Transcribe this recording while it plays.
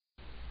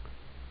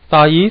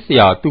စာရေးဆ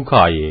ရာဒုက္ခ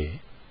ရဲ့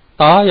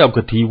သားရောက်က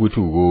တိဝတ္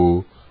ထုကို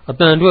အ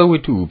တန်တွဲဝ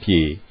တ္ထုအဖြ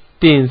စ်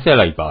တင်ဆက်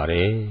လိုက်ပါတ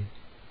ယ်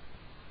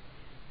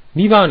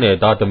မိဘနဲ့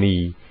သားသ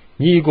မီး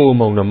ညီအကို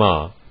မောင်နှမ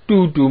တူ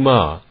တူမ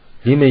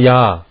လင်မ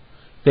ယား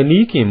ဇ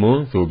နီးခင်မွ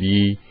န်းဆို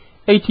ပြီး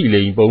အိတ်ထီ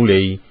လိန်ပုံး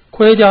လိန်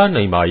ခွဲခြား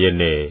နိုင်ပါရဲ့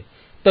နဲ့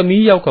သ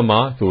မီးယောက်ကမ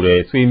ဆိုတဲ့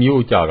ဆွေ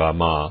မျိုးကြက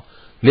မှ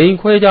လိန်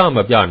ခွဲခြားမ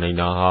ပြနိုင်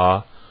တာဟာ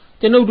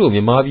ကျွန်ုပ်တို့မြ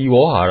န်မာပြည်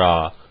ဝေါ်ဟာရ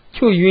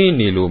ချွတ်ယွင်း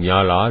နေလို့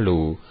များလား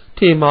လို့ထ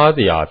င်မှားစ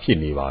ရာဖြစ်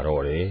နေပါ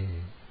တော့တယ်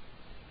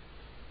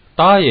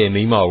သားရဲ့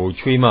မိန်းမကို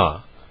ချွေးမ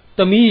သ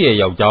မီးရဲ့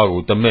ယောက်ျား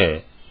ကိုတမက်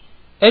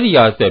အဲ့ဒီ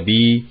ဟာဆက်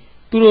ပြီး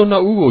သူတို့နှ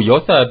စ်ဦးကို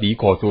ရောဆက်ပြီး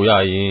ခေါ်ဆိုရ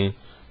ရင်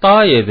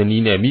သားရဲ့ဇ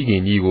နီးနဲ့မိခ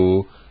င်ကြီးကို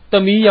သ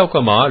မီးယောက်က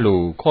မ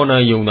လို့ခေါ်နို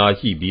င်ယုံသာ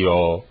ရှိပြီး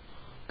တော့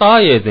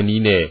သားရဲ့ဇ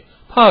နီးနဲ့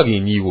ဖခ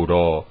င်ကြီးကို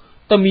တော့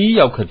သမီး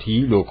ယောက်ခတိ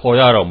လို့ခေါ်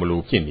ရတော့မ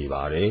လို့ဖြစ်နေ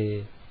ပါတယ်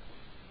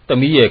သ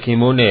မီးရဲ့ခင်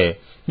မွန်းနဲ့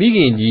မိခ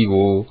င်ကြီး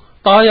ကို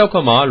သားယောက်က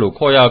မလို့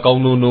ခေါ်ရကော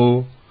င်းနိုး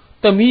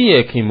သမီး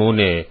ရဲ့ခင်မွန်း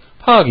နဲ့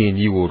ဖခင်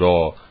ကြီးကို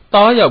တော့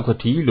သားယောက်ခ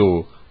တိလို့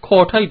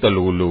ခေါ်ထိုက်တယ်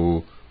လို့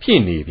ဖြ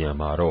စ်နေပြန်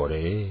ပါတော့တ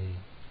ယ်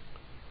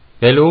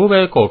ဘယ်လို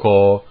ပဲခေါ်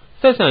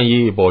ဆက်ဆံ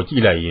ရေးအပေါ်ကြ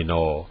ည့်လိုက်ရင်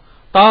တော့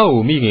သား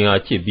ကိုမိခင်က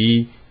ချစ်ပြီး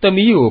သ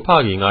မီးကိုဖ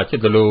ခင်ကချ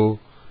စ်တယ်လို့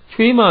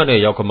ချွေးမနဲ့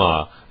ယောက်ကမ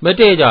မ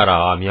တည့်ကြတာ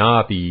အ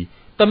များပြီး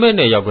တမက်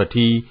နဲ့ယောက်က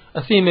တိ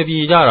အစင်မပြေ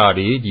ကြတာ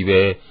တွေကြီး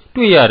ပဲ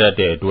တွေ့ရတတ်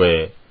တဲ့အတွက်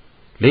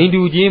လိန်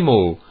တူချင်း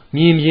မို့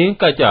မြင်ပြင်း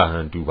ကတ်ကြဟ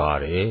န်တူပါ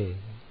တယ်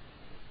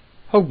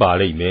ဟုတ်ပါ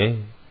လိမ့်မယ်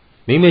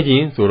မိမချ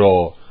င်းဆို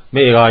တော့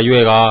မဲကရွဲ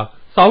က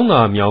စောင်းက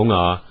မြောင်းက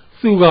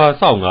စူက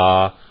စောင့်က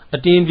အ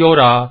တင်းပြော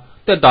တာ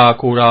တက်တာ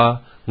ခိုးတာ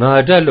ငါ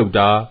တက်လုတ်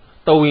တာ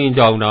တဝင်း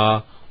ကြောင်တာ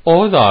ဩ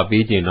ဇာ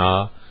ပေးကျင်တာ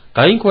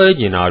ဂိုင်းခွဲ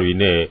ကျင်တာတွေ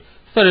နဲ့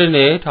စရ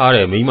နေထား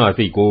တဲ့မိမ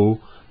စိတ်ကို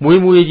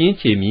မွေချင်း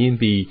ချေမြင်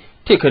ပြီး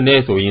ထစ်ခနဲ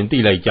ဆိုရင်တိ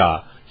လိုက်ကြ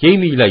ရိမ့်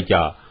မိလိုက်ကြ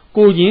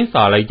ကိုချင်း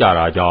စာလိုက်ကြ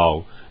တာကြောင့်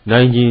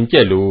နိုင်ချင်းကြ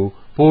က်လို့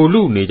ဘိုလ်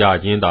လူနေကြ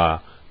ခြင်းသာ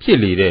ဖြစ်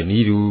လေတဲ့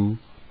နီးတူ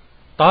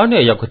သား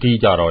နဲ့ယောက်ခတိ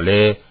ကြတော့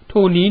လေ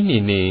ထိုနီးနှ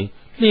င်း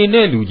လှင်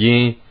တဲ့လူချ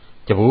င်း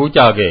ကြဘိုးကြ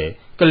ခဲ့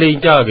ကလိန်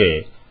ကြခဲ့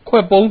ခွ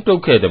က်ပုံးတု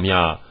တ်ခဲ့သည်မြ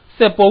စ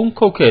က်ပုံး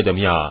ခုတ်ခဲ့သည်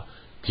မြ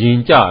ဂျင်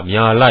ကြ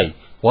မြာလိုက်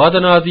ဝါသ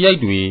နာစရိုက်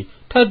တွေ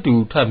ထတ်တူ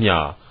ထတ်မြ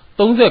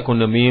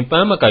39မင်းပ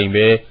န်းမကင်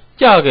ပဲ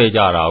ကြခဲ့ကြ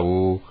တာ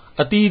ကို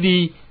အတီး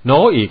တီး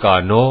နောဧက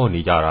နော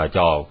နေကြတာ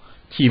ကြောင့်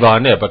ခြီပါ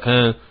နဲ့ပက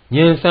န်း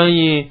ညံဆန်း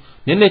ရင်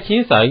မျက်နှာချ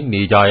င်းဆိုင်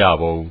နေကြရ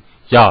ပုံ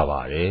ရ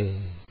ပါတယ်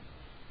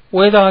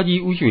ဝဲသား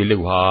ကြီးဥရွှေလု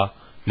ဟာ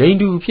လိန်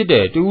တူဖြစ်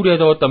တဲ့တူးတဲ့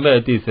သောတမက်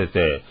အသစ်ဆက်ဆ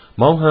က်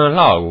မောင်ဟန်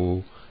လှကို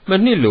မ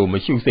နှစ်လိုမ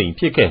ရှုစိမ့်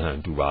ဖြစ်ခဲ့ဟန်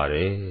တူပါတ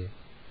ယ်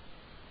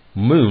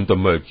မင်းတ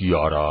မက်ကြီးရ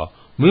တာ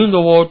မင်း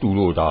တော်တူ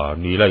လို့ဒါ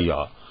နေလိုက်ရ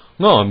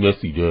ငါမျက်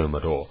စီထဲမှာ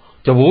တော့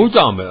ကြဘိုးကြ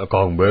မယ်အ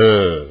ကောင်ပဲ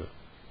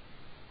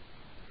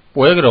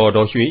ပွဲကြော်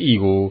တော်ရွှေဤ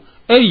ကို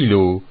အဲ့ဒီ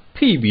လို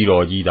ဖိပြီး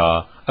တော်ကြီးသာ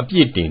အပြ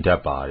စ်တင်တ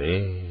တ်ပါတ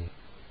ယ်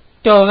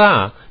တော်က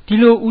ဒီ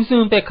လိုဥစွ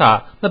န်းဘက်က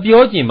မ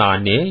ပြောကျင်ပါ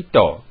နဲ့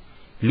တော့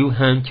လူဟ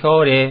န်ချော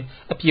တယ်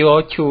အပြော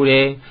ချိုတ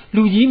ယ်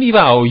လူကြီးမိဘ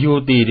ကိုယို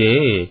သေးတ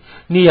ယ်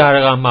နေရာ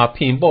ကမှဖ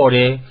င်ပေါ့တ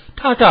ယ်ထ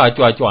ထ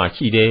ကြွကြွ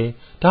ရှိတယ်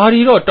ဒါ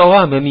တွေတော့တော်က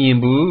မမြင်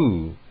ဘူး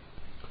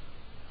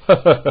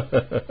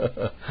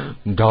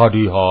ဒါ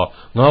ဒီဟာ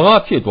ငါက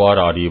ဖြစ်သွား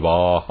တာဒီပါ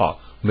ဟာ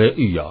မဲ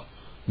ဤရ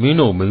မင်း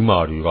တို့မိန်းမ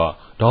တွေက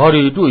ဒါ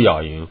တွေတွေ့ရ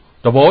ရင်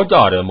သဘောကျ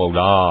တယ်မဟုတ်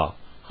လား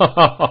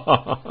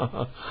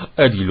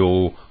အဲ့ဒီလို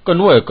က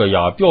နွဲ့က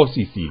ရာပြော့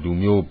စီစီလူ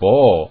မျိုး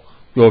ပေါ့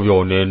ပျော်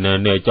ပျော်နေ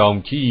နဲ့ကြောင်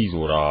ချီ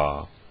ဆိုတာ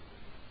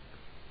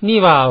နေ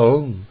ပါ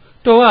ဦး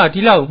တော်ကဒီ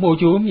လောက်မှု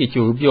ချိုးမြစ်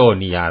ချိုးပြော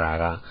နေရတာ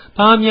က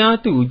ဘာများ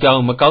သူ့အကြော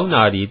င်းမကောင်း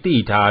တာတွေသိ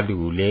ထားလူ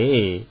လေ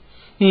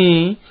ဟ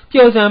င်း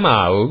ပြောစမ်းပါ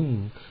ဦး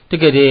တ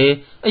ကယ်တည်း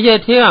အရက်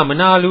သေးကမ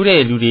နာလို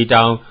တဲ့လူတွေ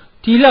တောင်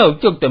ဒီလောက်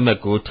ကြုတ်တမက်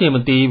ကိုထင်မ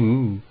သေး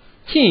ဘူး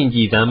ချင့်ကြ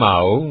ည့်စမ်းပါ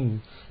ဦး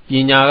ပ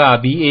ညာက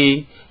BA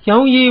ရော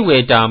င်းရေးဝ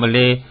ယ်တာမ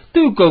လဲ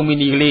သူ့ကုမ္ပ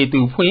ဏီကလေးသူ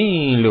ဖွ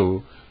င့်လို့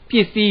ပ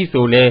စ္စည်း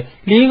ဆိုလဲ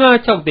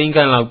4-5-6သိန်းခ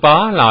န့်လောက်ပါ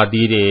လာ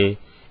သေးတယ်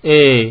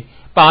အေး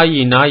ပါရ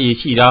ည်နားရည်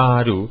ရှိတာ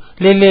တို့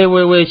လဲလဲ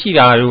ဝဲဝဲရှိ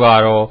တာတို့က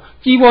တော့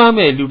ကြီးပွား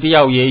မဲ့လူတ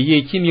ယောက်ရဲ့အ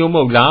ရေးချင်းမျိုးမ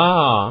ဟုတ်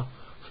လား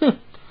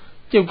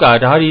ကျုပ်က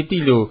ဓာရီတိ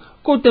လို့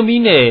ကိုတ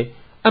မီးနဲ့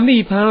အမိ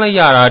ဖမ်းလိုက်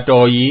ရတာ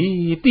တော်ကြီး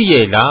သိ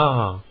ရဲ့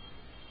လား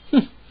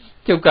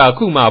ကျုပ်က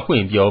ခုမှဖွ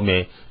င့်ပြောမ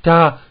ယ်ဒါ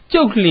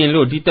ကျုပ်လင်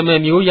လို့ဒီတမ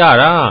က်မျိုးရ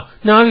တာ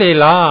နားလေ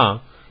လား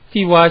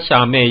စီဝါရှာ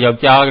မဲ့ယော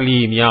က်ျားက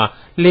လေးများ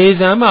လေ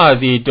စမ်းပါ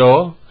စီ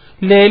တော့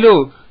လေ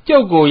လို့ကျု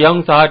ပ်ကိုရော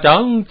င်းစားတော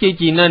င်းကြည်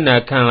ကြည်နက်န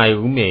က်ခံလိုက်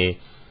ဦးမယ်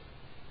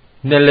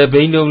နယ်လ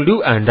ဘိန်းတုံလူ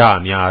အန္တ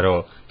များ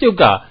တော့ကျုပ်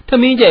ကထ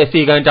မင်းကျက်အစီ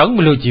ကန်တောင်းမ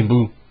လို့ကျင်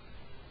ဘူး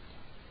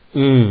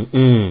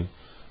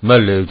မ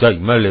လဲကြို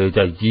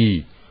က်ကြီး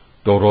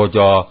တော်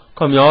ကြာခ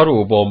မည်း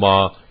တော်အပေါ်မှာ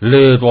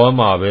လေသွား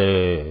မှာပဲ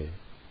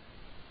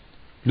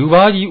လူ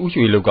ပါကြီးဥ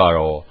ရွှေလုတ်က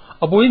တော့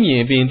အပွေးမြ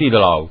င်ပင်သိသ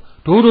လောက်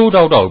ဒိုး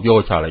တောက်ပြော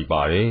ချလိုက်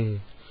ပါတယ်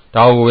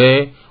ဒါကိုပဲ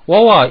ဝ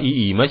ဝ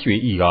အီမရွှေ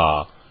ဤက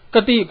က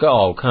တိက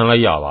အောင်ခံလို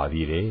က်ရပါ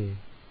သေးတယ်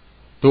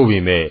တို့ပေ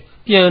မဲ့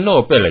ပြန်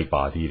တော့ပက်လိုက်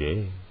ပါသေးတ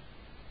ယ်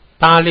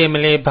ဘာလေမ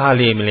လဲ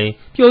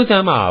ပြောစ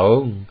မ်းပါ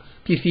ဦး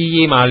ပစ္စည်း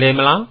ရေးမှလဲမ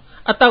လား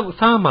အတောက်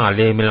စားမှ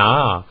လဲမ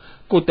လား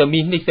ကိုတမီ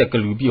နှိမ့်ဆက်က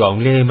လူပြအောင်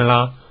လဲမ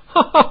လား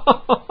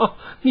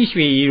မိ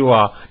ရွှေကြီးတို့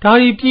ဟာဒါ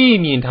ဒီပြည့်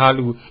မြင်ထား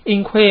လို့အိ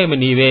မ်ခွဲမ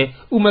နေပဲ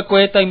ဥမ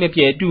ကွဲတိုက်မ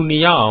ပြဲတူနေ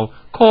ရအောင်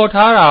ခေါ်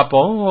ထားတာ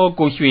ပေါ့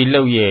ကိုရွှေ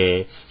လှုပ်ရဲ့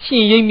ရှ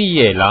င်ရိပ်မိ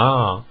ရဲ့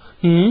လား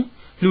ဟင်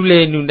လူလေ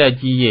နုတတ်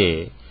ကြီးရဲ့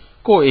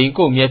ကိုအိမ်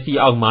ကိုမျက်စိ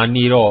အောက်မှာ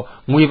နေတော့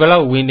ငွေဘလော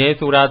က်ဝင်နေ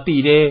ဆိုတာသိ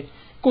တယ်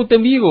ကိုသ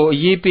မီးကို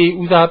အေးပေး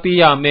ဦးစားပေး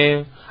ရမယ်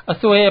အ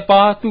စွဲအ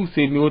ပါသူ့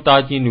ဆွေမျိုး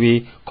သားချင်းတွေ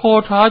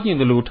ခေါ်ထားခြင်း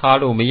လို့ထား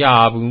လို့မရ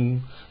ဘူး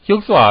ရု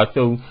ပ်စွာ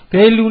ဆုံးဘ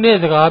ယ်လူနဲ့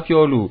စကား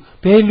ပြောလို့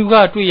ဘယ်လူက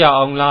တွေ့ရ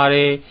အောင်လာတ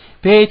ယ်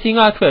ဘယ်ချင်း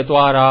ကထွက်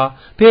သွားတာ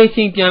ဘယ်ချ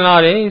င်းပြန်လာ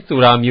တယ်ဆို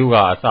တာမျိုးက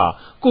အစ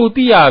ကို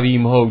သိရပြီ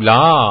မဟုတ်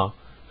လား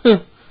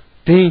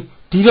ဟင်း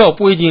ဒီတော့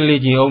ပွေးချင်းလေ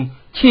ချင်းအောင်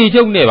ခြေ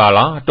ချုပ်နေပါ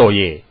လားတော်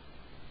ရဲ့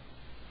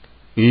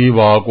အေး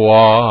ပါ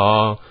ကွာ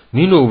မ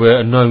င်းတို့ပဲ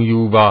အနိုင်ယူ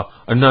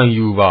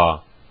ပါ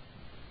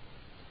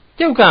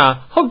ကျုပ်က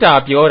ဟုတ်တာ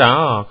ပြောတာ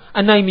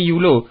အနိုင်မယူ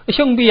လို့အ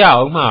ရှုံးပြရ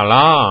အောင်မ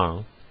လား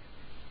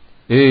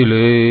အေး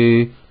လေ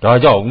ဒါ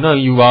ကြောင့်နို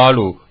င်ယူပါ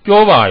လို့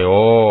ပြောပါ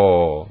ရော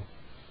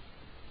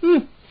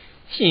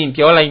ရှင်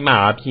ပြောလိုက်မှ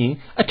ဖြင့်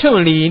အထွ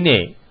န့်လေး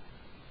နဲ့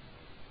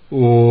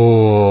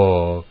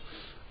အိုး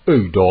အိ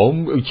တ်တော်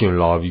အိတ်ချင်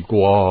လာပြီ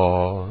ကွာ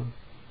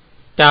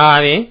ဒါ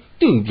ရင်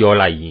သူ့ပြော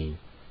လိုက်ရင်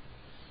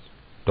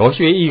ဒေါ်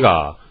ရွှေဤက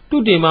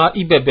သူ့တင်မ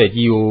ဤပက်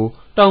ကြီးကို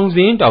တောင်စ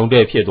င်းတောင်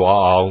တဲ့ဖြစ်သွား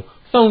အောင်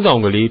စော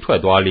င့်ကလေးထွက်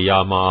သွားလေရ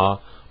မှာ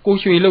ကို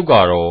ရွှေလုတ်က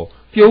တော့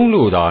ပြုံး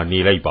လို့သာနေ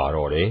လိုက်ပါ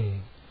တော့တယ်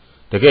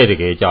တကယ်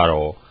ကြ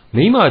တော့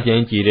မိမကျ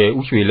န်းကြည်တဲ့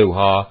ဥရွှေလုတ်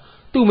ဟာ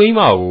သူ့မိ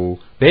မကို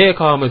ဘယ်အ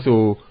ခါမ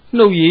ဆို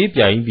နှုတ်ရေး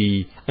ပြိုင်ပြီး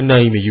အ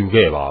နိုင်မယူ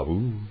ခဲ့ပါ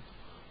ဘူး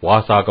ဝါ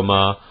စာက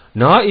မာ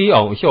နားအေး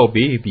အောင်အလျှော့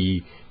ပေးပြီး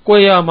ကွ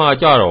ယ်ရမှာ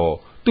ကြတော့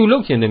သူလု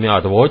တ်ချင်သည်များ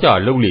သဘောကျ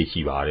လုတ်လေ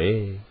ရှိပါတ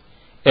ယ်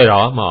အဲ့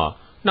ဒါမှ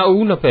နှစ်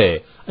ဦးနှစ်ဖက်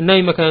အနို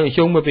င်မခံအ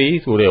ရှုံးမပေး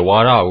ဆိုတဲ့ဝါ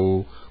ဒ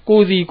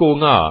ကိုစီကို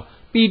ငါ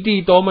ပီတီ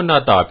တောမန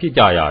တာဖြစ်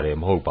ကြရတယ်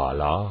မဟုတ်ပါ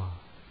လား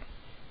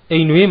အိ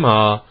မ်တွင်းမှာ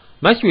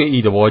မတ်ရွှေဤ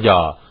သဘောကျ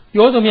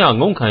ပြောသမျှ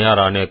ငုံခံရ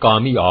တာနဲ့ကာ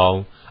မိအောင်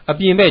အ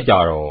ပြင်ဘက်ကြ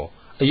တော့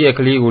အရက်က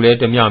လေးကိုလည်း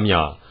တမျှ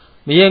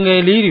မရင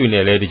ယ်လေးတွေ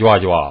နဲ့လည်းကြွ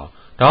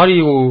ဒါတွေ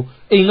ကို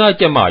အိမ်က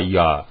ကြက်မကြီးက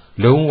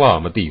လုံးဝ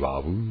မသိပါ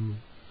ဘူး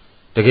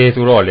တကယ်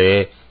ဆိုတော့လေ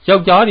ယော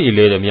က်ျားတွေ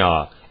လဲတမျှ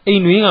အိ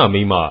မ်တွင်းက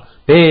မိမ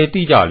ဘယ်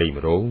တိကြလိမ့်မ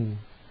လို့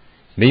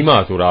မိမ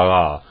ဆိုတာက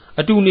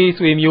အတူနေ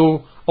ဆွေမျိုး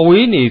အ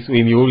ဝေးနေဆွေ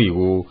မျိုးတွေ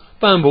ကို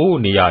ပံ့ပိုး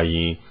နေရရ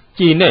င်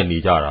ကျေနပ်နေ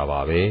ကြတာ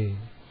ပါပဲ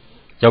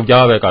ယော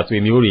က်ျားဘက်ကဆွေ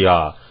မျိုးတွေက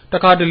တ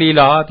ခါတလေ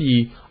လာပြီး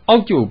အော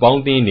က်ကျပေါ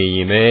င်းတင်းနေရ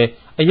င်ပဲ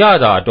အရ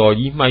သာတော်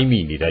ကြီးမှိုင်းမိ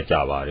နေတတ်ကြ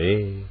ပါတ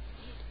ယ်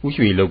ဥ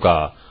ရွှေလုတ်က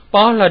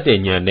ပါးလှတဲ့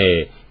ညံနဲ့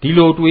ဒီ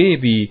လိုတွေး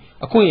ပြီး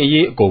အခွင့်အ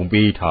ရေးအကုန်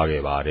ပေးထား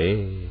ခဲ့ပါတယ်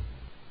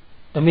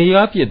အမေက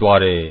ပြစ်သွား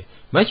တဲ့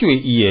မတ်ရွှေ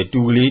ဤရဲ့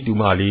တူကလေးတူ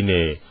မလေး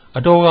နဲ့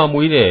အတော်က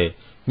မွေးတဲ့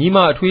ညီမ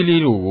အထွေး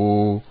လေးတို့ကို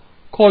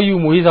ခေါ်ယူ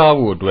မွေးစား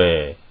ဖို့အတွက်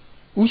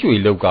ဥရွှေ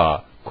လုတ်က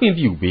ခွင့်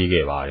ပြုပေး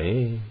ခဲ့ပါတ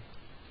ယ်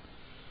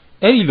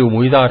အဲ့ဒီလို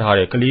မွေးစားထား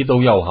တဲ့ကလေး၃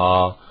ယောက်ဟာ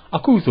အ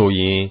ခုဆို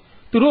ရင်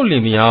သူတို့လ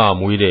င်မယား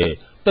မွေးတဲ့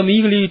သ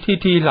မီးကလေး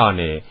ထေးလှ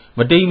နဲ့မ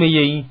တိမ်မ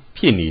ယိမ်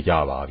ဖြစ်နေကြ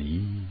ပါပြီ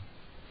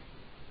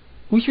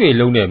ဥရွှေ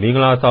လုံးနဲ့မင်္ဂ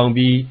လာဆောင်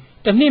ပြီး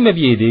တစ်နှစ်မ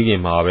ပြည့်သေးခ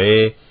င်မှာပဲ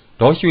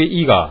ဒေါ်ရွှေ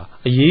ဤက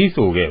အရေး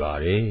ဆိုခဲ့ပါ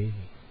တယ်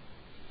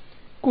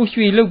ကို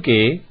ရွှေလုတ်က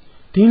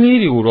ဒင်းလေး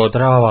တွေကိုတော့သ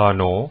ရာပါ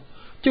နော်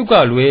ကျုပ်က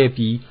လွဲ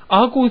ပြီး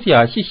အားကိုးစရာ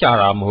ရှိရှာ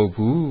တာမဟုတ်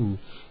ဘူး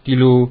ဒီ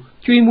လို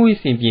ကျွေးမွေး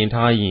ဆင်ပြင်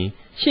ထားရင်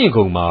ရှင့်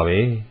ကုန်ပါပဲ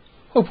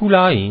ဟုတ်ဘူး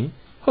လား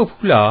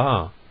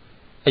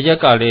အရက်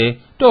ကလည်း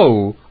တော့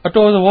အ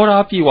တော်သဘော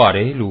ထားပြေဝတ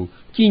ယ်လို့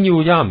ကြည်ညို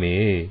ရမ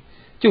ယ်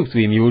ကျုပ်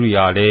ဆွေမျိုးတွေက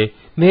လည်း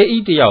မဲဤ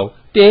တယောက်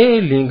တဲ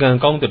လင်ကန်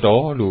ကောင်း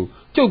တော်လို့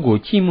ကျုပ်ကို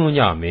ချီးမွမ်း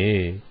ကြမ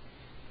ယ်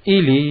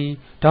အေးလေ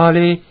ဒါလ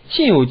ည်းရှ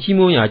င့်ကိုချီး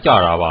မွမ်းရကြ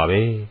တာပါ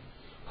ပဲ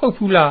ဟုတ်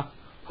ဘူး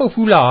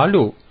လား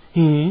လို့ဟ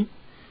င်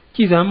ကြ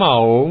ည်စမ်းမ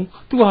အောင်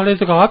သူကလည်း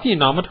စကားပြင်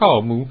တာမထော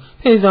က်ဘူး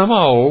ဖယ်စမ်းမ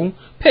အောင်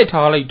ဖက်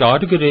ထားလိုက်တာ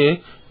တကယ်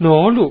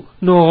နော်လို့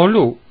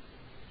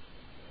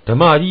ဓမ္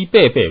မကြီး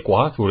ပဲ့ကွာ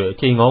ဆိုတဲ့အ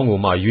ချိန်ကောင်းကို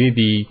မှရွေး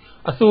ပြီး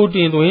အစိုးတ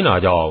င်သွင်းတာ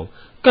ကြောင့်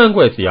ကန့်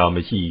ကွက်စရာမ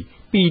ရှိ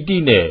ပီတိ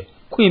နဲ့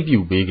ခွင့်ပြု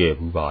ပေးခဲ့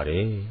ဘူးပါတ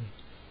ယ်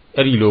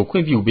အဲ့ဒီလိုခွ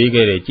င့်ပြုပေး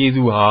ခဲ့တဲ့ကျေး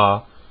ဇူးဟာ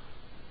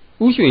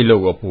ဥရွှေလု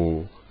တ်အဖို့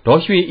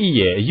ဒေါ်ရွှေဤ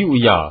ရဲ့အယူအ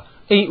ယ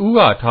အိမ်ဦးက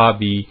ထား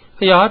ပြီး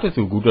ဖျားတ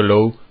ဆူကူတစ်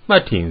လုံးမှ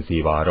တ်ထင်စေ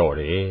ပါတော့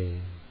တယ်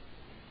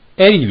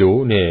အဲ့ဒီလို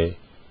နဲ့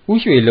ဥ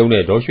ရွှေလုံး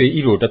နဲ့ဒေါ်ရွှေဤ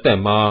တို့တသက်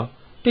မှာ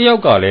တယော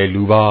က်ကလည်း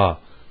လူပါ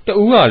တ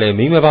ဦးကလည်း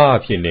မိန်းမပါ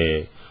ဖြစ်နေ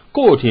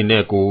ကို့အထင်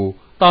နဲ့ကို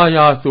ตา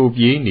ယာဆို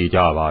ပြေးနေကြ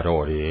ပါ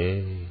တော့တယ်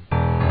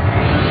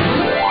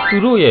သူ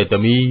တို့ရဲ့သ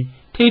မီး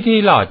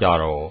ထေးလှကြ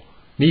တော့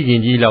မိခ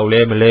င်ကြီးလောက်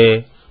လဲမလဲ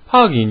ဖ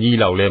ခင်ကြီး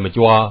လောက်လဲမ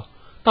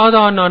ကြွား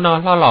တာနာ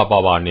လှ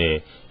ပါနဲ့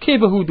ခေ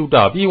ဘဟုတုတ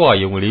ပြေဝ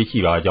ယုံကလေးရှိ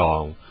တာကြော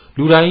င့်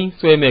လူတိုင်း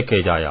ဆွဲမဲ့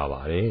ခဲ့ကြရ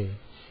ပါတယ်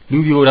လူ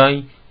ပြိုတိုင်း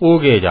အိုး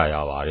ခဲ့ကြရ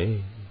ပါတယ်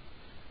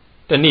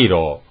တနေ့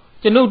တော့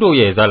ကျွန်ုပ်တို့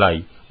ရဲ့ဇက်လို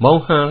က်မော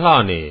င်ဟန်လှ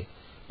နဲ့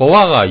ဘဝ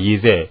ကရေ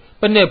ဆက်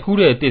ပနဲ့ဖူး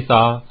တဲ့တစ္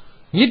ဆာ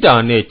မြစ်တာ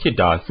နဲ့ချစ်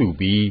တာစု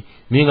ပြီး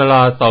မင်္ဂ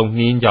လာဆောင်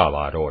နှင်းကြ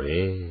ပါတော့တ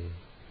ယ်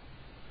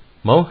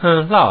မောင်ဟန်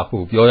လှဟု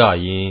ပြောရ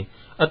ရင်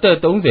အသက်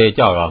30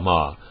ကြာကမှ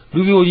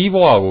လူပြိုကြီးဘ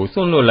ဝကို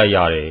စွန့်လွတ်လိုက်ရ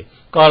တဲ့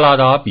ကာလာ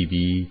သား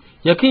ပြီး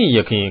ရခ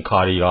င်အခါ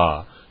တွေက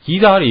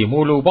ကြီးသားတွေ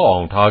မိုးလိုပေါက်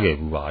အောင်ထားခဲ့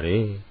ဘူးပါတ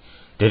ယ်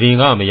တရင်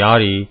ကမယား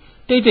တွေ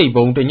တ တိတ်တိတ်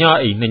ပုံတည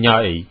အိမ်နှစ်ည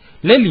အိမ်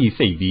လက်လီ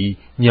စိတ်ပြီး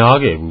ညား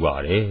ခဲ့ဘူးပါ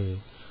တယ်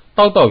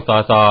တောက်တောက်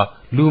စားစား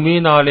လူမ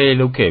င်းသားလဲ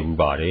လုပ်ခဲ့ဘူး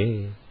ပါတယ်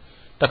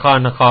တခါ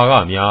နှစ်ခါက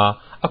များ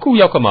အခု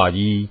ရောက်ခမာ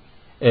ကြီး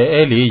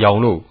အဲလေးရောင်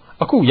လို့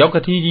အခုရောက်က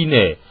တိကြီး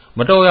နဲ့မ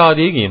တော်ရ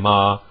သေးခင်မှာ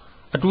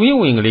အတွင်း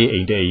ဝင်ကလေးအိ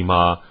မ်တအိမ်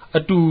မှာအ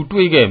တူ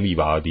တွေ့ခဲ့မိ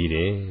ပါသေးတ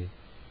ယ်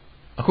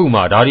အခုမှ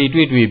ဒါတွေ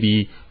တွေ့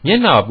ပြီးမျ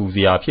က်နှာပူစ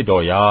ရာဖြစ်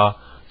တော့ရာ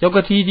ရောက်က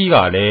တိကြီးက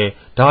လည်း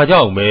ဒါ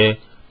ကြောင့်ပဲ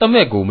တမ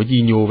က်ကိုမကြ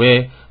ည်ညိုပဲ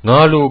ငါ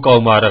လိုကော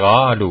င်းပါတ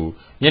ကားလို့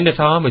မျက်နှာ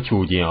သားမ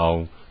ချိုခြင်းအော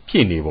င်ဖြ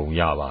စ်နေပုံ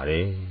ရပါတ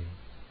ယ်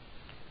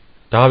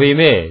ဒါပေ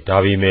မဲ့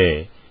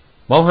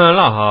မောင်ဟန်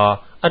လဟာ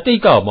အတိ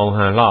တ်ကမောင်ဟ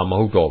န်လမ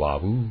ဟုတ်တော့ပါ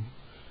ဘူး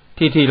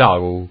ထေထေလ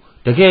ကို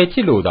တကယ်ချ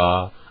စ်လို့သာ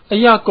အ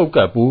ရကုတ်က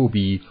ပ်ပိုး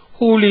ပြီး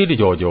ဟိုးလေးတ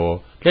ကြော်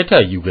လက်ထ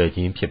ပ်ယူခဲ့ခြ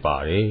င်းဖြစ်ပါ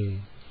တယ်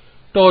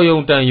တော်ယုံ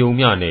တန်ယုံ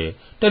မြနဲ့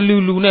တလူ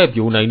လူနဲ့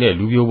ပြိုနိုင်တဲ့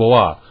လူပြိုဘဝ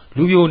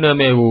လူပြိုနာ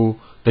မည်ကို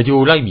တကြို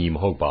လိုက်မည်မ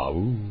ဟုတ်ပါ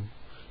ဘူး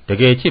တ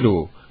ကယ်ချစ်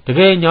လို့တက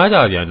ယ်ညားကြ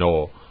ပြန်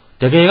တော့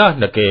တကယ်က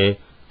နှစ်ကယ်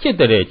ချစ်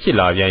တဲ့ချစ်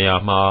လာပြန်ရ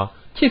မှာ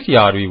ချစ်စ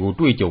ရာတွေကို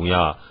တွေ့ကြုံရ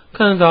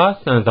ခံစား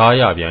စံစား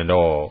ရပြန်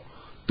တော့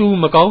သူ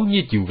မကောင်းည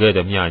စ်ကြူခဲ့သ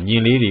ည်မြည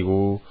င်လေးတွေ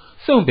ကို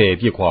စွန့်ပယ်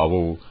ပြစ်ခွာ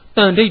ဖို့တ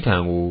န်တိတ်ထံ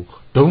ကို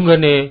ဒုံက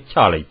နေချ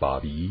လိုက်ပါ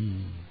ပြီ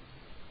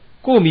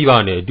ကိုမိဘ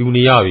နဲ့ဒူ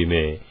နေရပြီ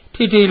မဲ့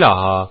ထိထိလာ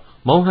ဟာ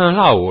မောင်ဟန်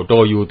လှကိုအ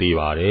တော်ယိုသေး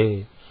ပါတယ်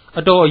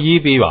အတော်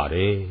အေးပေးပါတ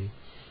ယ်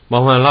မော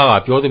င်ဟန်လှက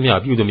ပြောသမျှ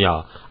ပြုသမျှ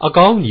အ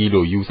ကောင်းကြီး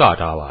လို့ယူဆ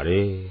ထားပါတ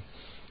ယ်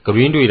ကရ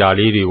င်းတွေ့တာ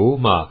လေးတွေကို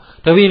မှ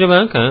တပင်တပ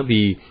န်းခံ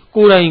ပြီး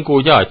ကိုယ်တိုင်ကို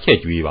ကြချက်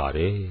ကြွေးပါတ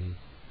ယ်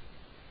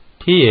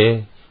ထေးရဲ့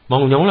မော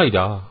င်ညောင်းလိုက်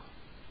တာ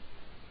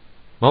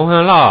မောင်ဟ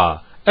န်လှ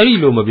အဲ့ဒီ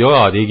လိုမပြောရ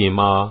သေးခင်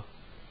မှာ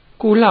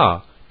ကိုလှ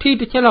ထေး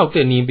တစ်ချက်လောက်တ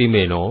က်နင်းပေးမ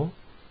ယ်နော်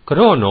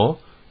ကြော့နော်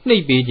နှိ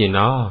ပ်ပေးကျင်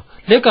တာ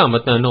လက်ကမ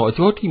တန်တော့အ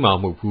ကျောထိမှမ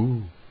ဟုတ်ဘူး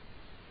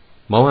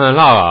မောင်ဟန်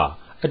လှက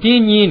အတ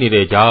င်းညင်းနေ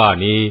တဲ့ကြားက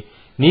နေ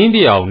နင်းပြ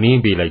အောင်နင်း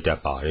ပေးလိုက်တတ်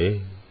ပါတယ်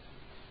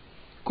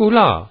ကို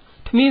လှ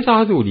ထမင်း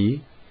စားစို့ဒီ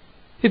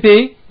ဖေ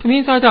ထမ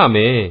င်းစားကြမ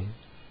ယ်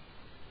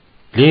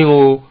လင်း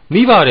ကို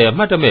မိဘတဲ့အ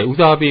မှတ်တမဲ့ဦး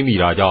စားပေးမိ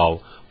တာကြောင့်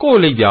ကို့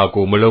လိပ်ပြာ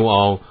ကိုမလုံ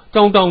အောင်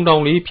တောင်တော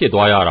င်လေးဖြစ်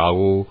သွားရတာ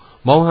ကို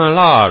မောင်ဟန်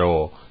လှက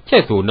တော့ချ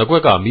က်ဆိုနှကွ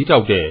က်ကမီးတော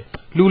က်တဲ့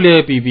လူလဲ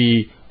ပြီး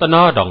တ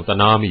နာတောင်တ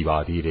နာမိပါ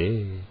သေးတယ်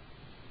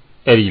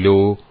အဲ့ဒီ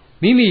လို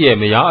မိမိရဲ့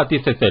မယားအတ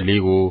စ်ဆက်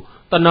လေးကို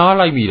တနာ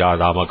လိုက်မိတာ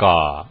သာမက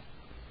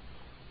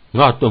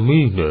ငါသ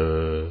မီးနဲ့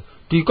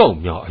ဒီကောက်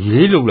များ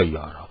အေးလုပ်လိုက်ရ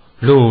တာ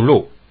လွန်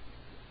လို့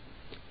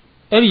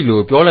အဲ့ဒီ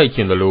လိုပြောလိုက်ခြ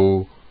င်းတလို့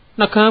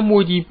နှကန်း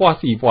မွေးကြီးပွား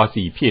စီ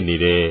ဖြစ်နေ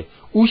တဲ့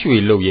ဥရွှေ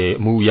လုတ်ရဲ့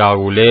အမူအရာ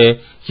ကိုလည်း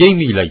ရိပ်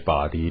မိလိုက်ပါ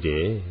သေးတ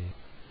ယ်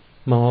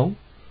မော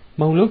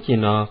င်လုတ်ကျ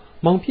င်တာ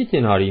မောင်ဖြစ်ကျ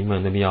င်တာတွေမှ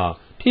န်သမျှ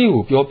ထေး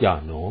ကိုပြောပြ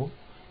နော်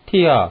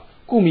ထေးက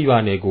ကိုမိဘ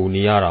နဲ့ကို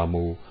နေရတာ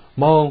မို့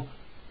မောင်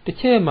တစ်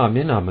ချက်မှမျ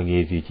က်နှာမင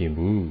ယ်စီခြင်း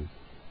ဘူး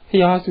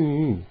ဖျားစု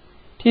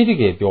ထေးတ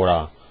ကယ်ပြောတာ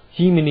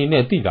ရီမနေ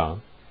နဲ့သိလား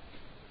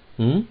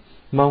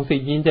မောင်စိ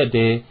တ်ကျဉ်းတတ်တ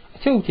ယ်အ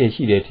ချုပ်ချယ်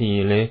ရှိတယ်ထင်ရ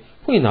င်လဲ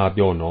ဖွင့်သာ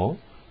ပြောနော်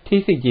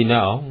ထေးစိတ်ကျဉ်းတ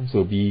တ်အောင်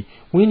ဆိုပြီး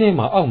ဝင်းထဲ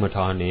မှာအောက်မ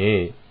ထားနဲ့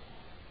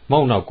မော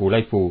င်နောက်ကို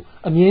လိုက်ဖို့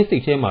အမြဲစိ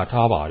တ်ထဲမှာ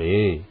ထားပါတ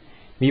ယ်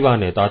မိဘ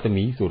နဲ့သားသ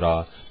မီးဆိုတာ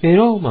ဘယ်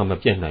တော့မှမ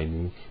ပြတ်နိုင်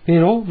ဘူးဘယ်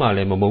တော့မှလ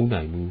ည်းမမုန်း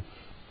နိုင်ဘူး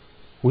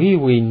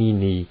ဝေး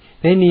နီ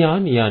ဘယ်နေ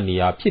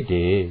ရာဖြစ်တ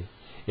ယ်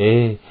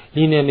လ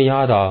င်းနေမရ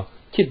တာ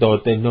ချစ်တော်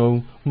တဲ့နှုံ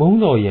မုန်း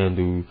တော်ရန်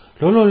သူ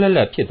လောလ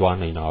က်ဖြစ်သွား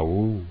နိုင်တာ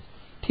ဘူး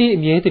ထေးအ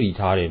မြဲတည်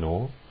ထားတယ်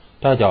နော်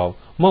ဒါကြောင့်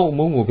မောင်အ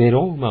မုန်းကိုဘယ်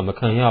တော့မှမ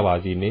ခံရပါ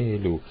စေနဲ့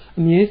လို့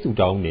အမြဲဆူ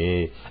တောင်းနေ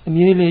အ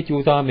မြဲလဲ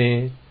ကြိုးစားမယ်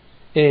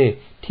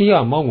ထေးက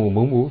မောင်ကို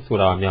မုန်းဖို့ဆို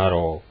တာများ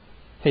တော့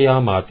ဖះ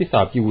မှာတစ္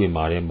ဆာပြုဝင်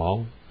ပါတယ်မော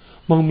င်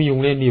မယုံ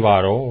လဲနေပါ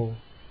တော့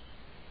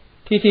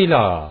ထေး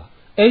လား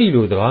အဲ့ဒီ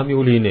လိုစကား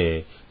မျိုးလေးနဲ့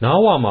နား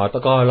ဝမှာတ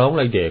ကာလောင်း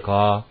လိုက်တဲ့အ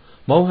ခါ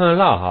မောင်ဟန်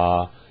လှဟာ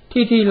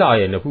ထေးလှ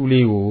ရဲ့နဖူး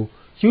လေးကို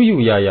ယူ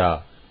ရ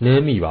န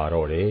မ်းမိပါ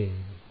တော့တယ်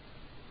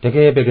တက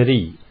ယ်ပဂ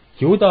တိ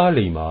ရိုးသား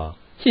လိမ္မာ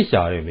ချစ်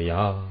ရှာတဲ့မ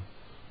ယား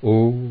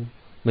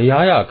မ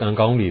ယားရကံ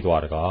ကောင်းလေ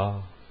သွားတကား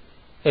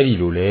အဲ့ဒီ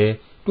လိုလဲ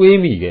တွေး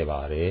မိခဲ့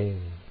ပါတယ်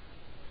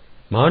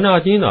မာနာ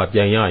ချင်းသာပြ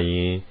န်ရရ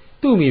င်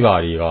သူ့မိဘ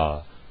တွေက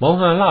မောင်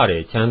ဟန်လှ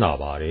တဲ့ချမ်းသာ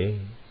ပါတယ်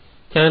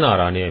ချမ်းသာ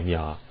တာနဲ့အ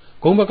မျှ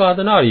ဂုံပကာသ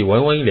နာတွေဝို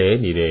င်းလဲ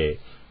နေတဲ့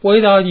ပွဲ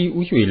သားကြီးဥ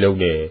ရွှေလုံး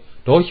နဲ့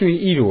ဒေါ်ရွှေ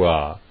ဤတို့က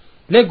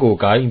လက်ကို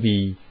ကိုင်း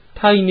ပြီး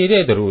ထိုင်နေ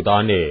တဲ့သူတို့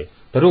သားနဲ့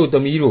သူတို့သ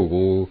မီးတို့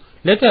ကို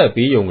လက်ထပ်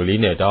ပေးယုံက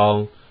လေးနဲ့တောင်း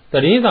တ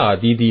ရင်သာအ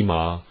သီးသီး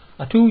မှာ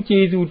အထူး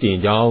ကျေးဇူးတင်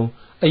ကြောင်း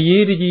အ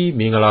ရေးတကြီး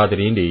မင်္ဂလာသ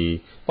တင်းတွေ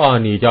ပါ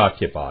နေကြ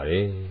ဖြစ်ပါတ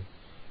ယ်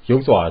ရု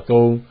ပ်စွာ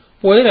ဆုံး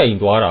ပွဲတိုင်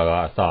သွားတာက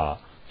အစ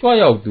ကြွ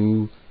ရောက်သူ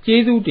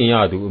ကျေးဇူးတင်ရ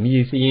သူအမ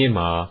ည်စည်းရင်း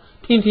မှာ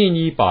ထင်း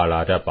ကြီးပါလာ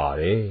တတ်ပါ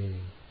တယ်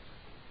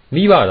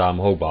မိဘသာမ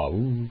ဟုတ်ပါ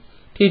ဘူး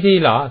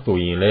ထေးလားဆို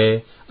ရင်လဲ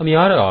အ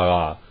များတကာက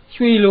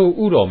ရွှေလို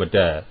ဥတော်မတ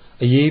က်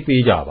အရေး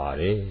ပေးကြပါ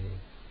တယ်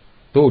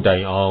တို့တို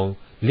င်အောင်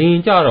လင်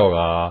ကြတော့က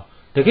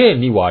တကယ်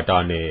နိဝါဒ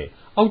နဲ့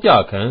အောက်ကြ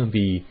ခံ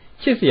ပြီး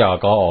ချစ်စရာ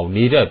ကောင်းအောင်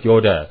နေတတ်ပြော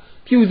တတ်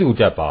ပြုစု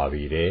တတ်ပါ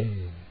ပြီတဲ့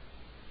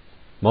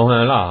မောင်ဟ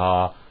န်လှဟာ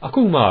အ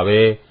ခုမှ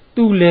ပဲ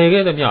သူလဲ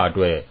ခဲ့သမျှအ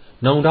တွက်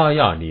နောင်တ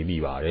ရနေမိ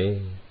ပါတယ်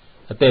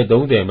အသက်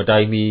30မတို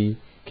င်မီ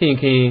ခင်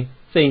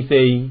စိ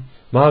န်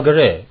မာဂ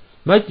ရက်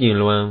မတ်ကျင်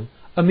လွမ်း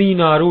အ အမီ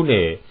နာတို့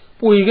နဲ့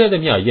ပွေခဲ့သ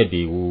မျှရက်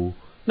တွေကို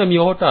နှ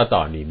မျောတတ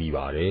နေမိ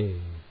ပါတယ်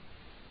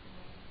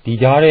ဒီ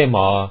ကြားထဲ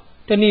မှာ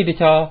တနေ့တ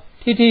ခြား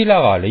ထိထိလာ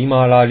ကလိမ္မာ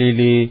လာလေး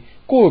လေး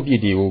ကို့အပြ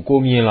စ်တွေကိုကို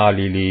မြင်လာ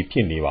လေးလေးဖြ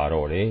စ်နေပါ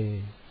တော့တယ်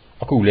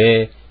အခုလဲ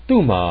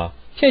သူ့မှာ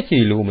ချက်ချေ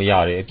လို့မရ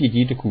တဲ့အပြစ်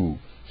ကြီးတစ်ခု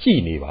ရှိ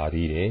နေပါ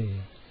သေးတယ်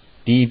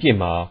ဒီအပြစ်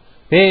မှာ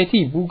ဘယ်အထိ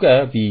ပူးက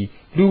ပ်ပြီး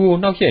လူကို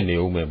နှောက်ယှက်နေ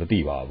ဦးမယ်မသိ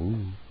ပါ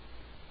ဘူး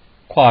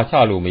ခွာချ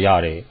လို့မရ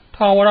တဲ့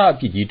ထာဝရအ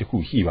ပြစ်ကြီးတစ်ခု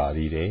ရှိပါ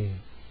သေးတယ်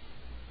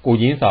ကို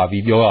ချင်းစာ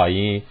ပြီးပြောရရ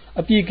င်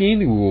အပြစ်ကင်း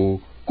သူ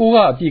ကိုက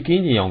အပြစ်က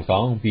င်းခြင်းအောင်ဆော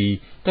င်ပြီး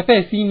တစ်ဖ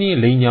က်စီးနှင်း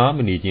လိန်ညာမ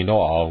နေခြင်း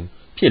တော့အောင်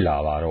ဖြစ်လာ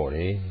ပါတော့တ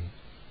ယ်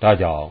ဒါ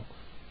ကြောင့်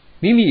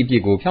မိမိအပြ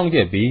စ်ကိုဖြောင့်ချ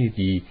က်ပေး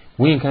ပြီး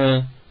ဝန်ခံ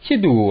ချစ်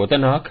သူကိုအတ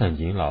နာခံ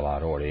ခြင်းလာပါ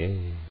တော့တယ်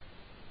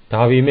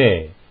ဒါပေမဲ့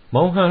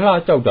မောင်ဟန်လှ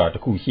ကြောက်တာတ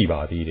စ်ခုရှိပါ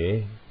သေးတယ်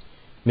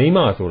မိမ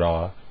ဆိုတာ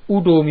ဥ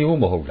တိုမျိုး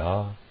မဟုတ်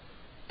လား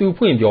သူ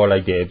ဖွင့်ပြောလို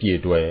က်တဲ့အပြစ်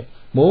အတွက်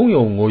မုံ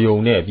ယုံငိုယုံ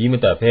နဲ့ပြီးမ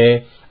တတ်ဖဲ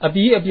အ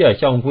ပြီးအပြတ်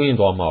ရှောင်ကွင်း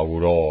သွားမှာကို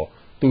တော့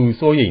သူ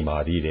စိုးရိမ်ပါ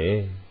သေးတယ်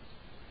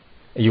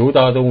အယိုး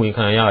သားဆုံးဝန်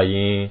ခံရရ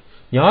င်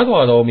ညားစွာ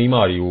သောမိမ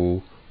တွေ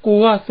ကို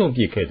ကစွန့်ပ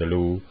စ်ခဲ့တယ်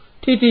လို့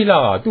ထိထိလာ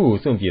သူ့ကို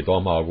စွန့်ပစ်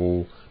သွားမှာကို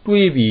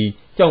တွေးပြီး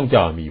ကြောက်ကြ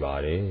မိပါ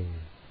တယ်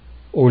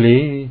အိုလေ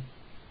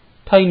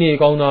ထိုင်နေ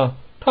ကောင်းသား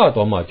ထ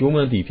သွားမှကျိုးမ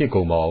န်းတီဖြစ်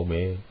ကုန်ပါအောင်မ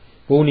ယ်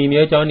ဘုံနေ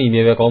မြဲကြားနေ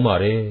မြဲပဲကောင်းပါ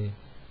တယ်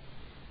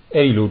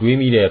အဲ့ဒီလိုတွေး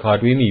မိတဲ့အခါ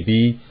တွေးမိ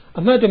ပြီး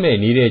အမှတ်တမဲ့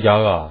နေတဲ့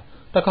ကြားက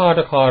တ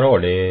ခါတော့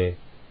လေ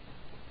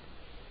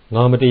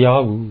ငါမတ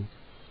ရားဘူး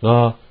ငါ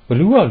ဘ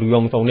လူးကလူ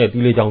အောင်ဆောင်တဲ့သူ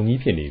လေကြောင်ကြီး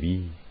ဖြစ်နေပြီ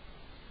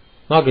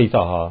ငါကိစ္စ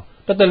ဟာ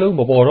တစ်သက်လုံး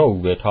မပေါ်တော့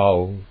ဘူးပဲထား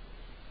အောင်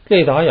လှ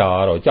ည့်သားရာ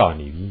ကတော့ကြာ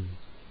နေပြီ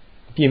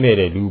အပြစ်မဲ့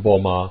တဲ့လူ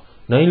ပေါ်မှာ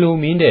နိုင်လို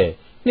မင်းတဲ့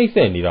နှိမ့်ဆ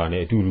က်နေတာ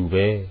နဲ့အတူတူ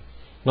ပဲ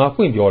ငါ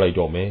ခွင့်ပြောလိုက်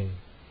တော့မယ်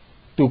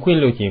သူခွင့်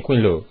လွတ်ခြင်းခွ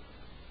င့်လွတ်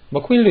မ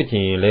ခွင့်လွတ်ခြ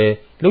င်းရင်လည်း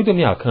လုံးသ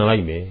မျှခံလို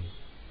က်မယ်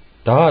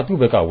ဒါကသူ့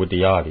ဘက်ကဝတ္တ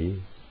ရားလေ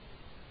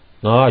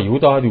ငါ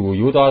ရိုးသားသူကို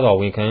ရိုးသားစွာ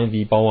ဝန်ခံ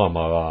ပြီးပေါင်းရ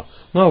မှာက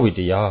ငါဝတ္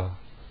တရား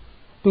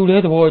သူလ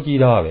ည်းသဘောကြီး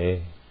တာပဲ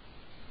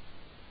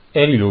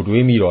အဲ့ဒီလို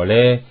တွေးမိတော့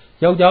လေ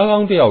ယောက်ျားကော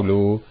င်းတစ်ယောက်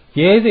လို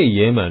ရဲစိတ်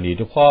ရဲမှန်တွေ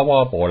တဖွာဖွာ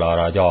ပေါ်လာ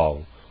တာကြောင့်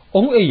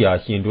အုံးအိယာ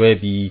ရှင်တွဲ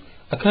ပြီး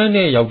အခန်း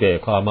ထဲရောက်တဲ့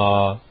အခါမှာ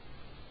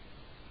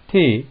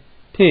ထေ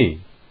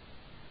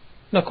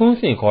နှခွန်း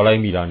စင်ခေါ်လို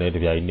က်မိတာနဲ့တ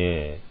ပြိုင်န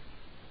က်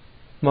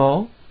မောင်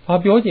ဘာ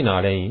ပြောချင်တာ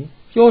လဲ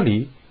ပြောလီ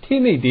ထိ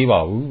မိတ်သေးပါ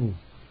ဘူး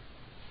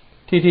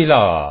ထေ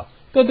လာ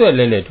တွက်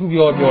လဲထူ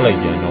ပြောလိုက်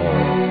ပြန်တော့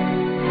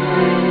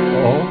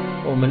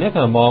မနေ့က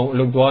မောင်အ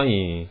လုပ်သွားရ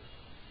င်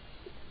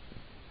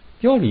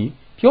ပြောလီ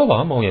ပြောပါ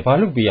မောင်ရဲ့ဘာ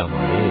လုပ်ပေးရ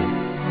မှာလဲ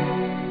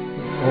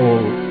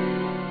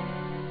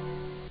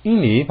အ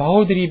င်းလေဘာ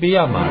လို့တတိပေးရ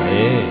မှာ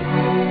လဲ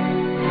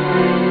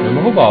မ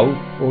ဟုတ်ပါ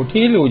ဘူး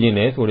ထေးလိုချင်တ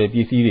ယ်ဆိုတဲ့ပ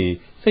စ္စည်းတွေ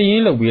စည်ရ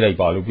င်းလုပ်ပေးလိုက်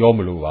ပါလို့ပြောမ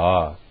လို့ပါ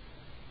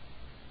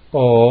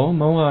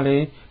မောင်ကလ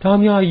ည်းဒါ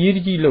များရေးတ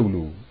ကြီးလုပ်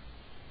လို့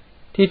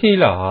ထေး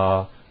လာဟာ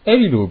အဲ့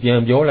ဒီလိုပြန်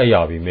ပြောလိုက်ရ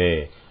ပြီမဲ့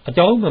အ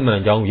ကြောင်းမမှ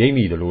န်ကြောင်းရိပ်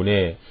မိသလို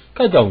နဲ့ခ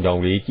က်ကြောင်ကြောင်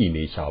လေးကြည်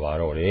နေရှာပါ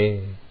တော့တယ်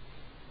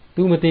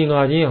သူမတင်ငါ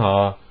ချင်းဟာ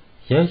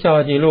ရန်ရှာ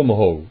ခြင်းလို့မ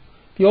ဟုတ်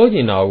ပြောချ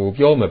င်တာကို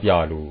ပြောမပြ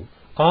လို့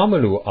အားမ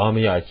လို့အားမ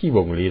ရရှိ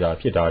ပုံကလေးသာ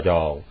ဖြစ်တာ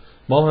ကြောင့်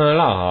မောင်ဟန်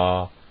လှဟာ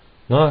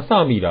ငါစ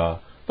မိတာ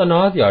တနာ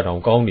စရာတော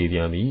င်ကောင်းနေပြ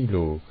န်ပြီ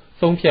လို့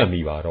ဆုံးဖြတ်မိ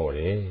ပါတော့တ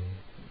ယ်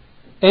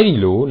အဲ့ဒီ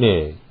လို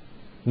နဲ့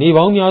နေ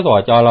ပေါင်းများစွာ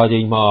ကြာလာချိ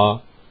န်မှာ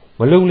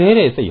မလုံလဲ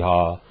တဲ့စိတ်ဟာ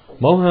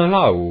မောင်ဟန်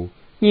လှကို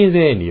ညှင်း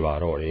ဆဲနေပါ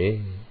တော့တယ်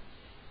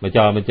မ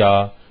ကြာ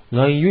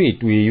ငိုင်၍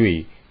တွေး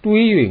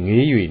၍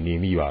ငေး၍နေ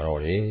မိပါ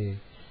တော့တယ်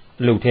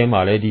အလုတ်ထဲမှာ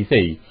လည်းဒီ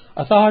စိတ်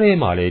အစားထဲ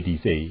မှာလည်းဒီ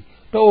စိတ်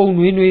တအုံ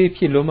နွေး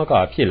ဖြစ်လွန်းမက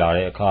ဖြစ်လာ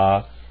တဲ့အခါ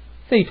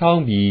စိတ်ထော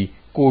င်းပြီး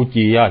ကိုကြ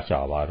ည်ရရှာ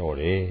ပါတော့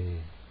တယ်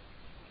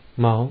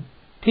မောင်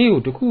ထေး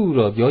ကိုတခု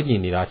တော့ပြောကျင်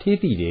နေတာထေး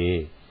သိတယ်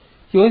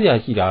ပြောစရာ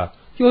ရှိတာ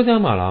ပြောစ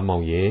မ်းပါလားမော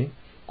င်ရဲ့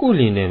ကို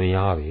လင်းနေမရ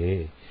ပဲ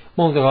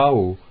မောင်စကား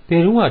ကိုဘ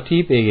ယ်တော့မှ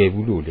ထေးပယ်ခဲ့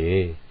ဘူးလို့လေ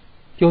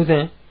ပြောစ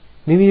မ်း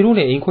မိမိတို့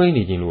နဲ့အိမ်ခွဲ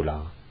နေခြင်းလို့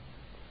လား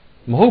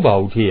မဟုတ်ပါ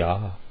ဘူးထေးရ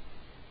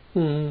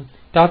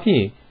ဒါဖြ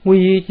င့်ငွေ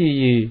ရေးကြေး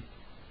ရေး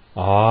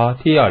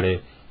ထေးရလဲ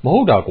မဟု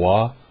တ်တာကွာ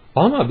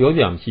ဘာမှပြောစ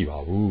ရာမရှိပါ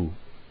ဘူး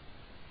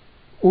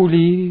အို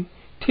လီ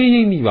ထေး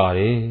ရိပ်မိပါတ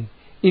ယ်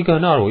ဧက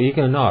န္နတော့ဧက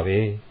န္နပဲ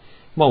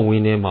မောင်ဝ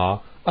င်းထဲမှာ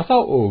အဆော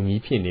က်အုံ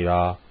ကြီးဖြစ်နေ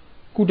တာ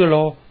ကုတ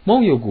လောမော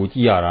င်ရုပ်ကိုကြ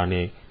ည့်ရတာ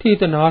နဲ့ထေး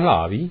တနာလှ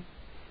ပြီ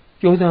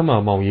ပြောစမ်းပါ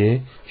မောင်ရဲ့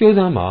ပြောစ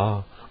မ်းပါ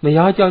မရ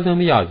ကြစမ်း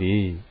မရစေ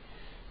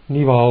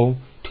နေပါဦး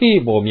ထေး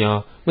ပေါ်များ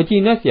မကြ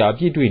ည်နပ်စရာအ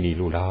ပြစ်တွေ့နေ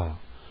လို့လား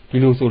ဒီ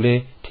လိုဆိုလဲ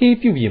ထေး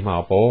ပြုတ်ပြင်းမှာ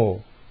ပေါ့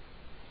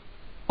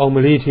အောင်မ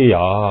လေးထေးရ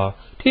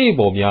ထေး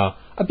ပေါ်များ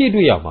အပြစ်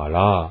တွေ့ရမှာ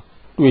လား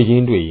တွေ့ရ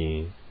င်တွေ့ရ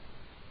င်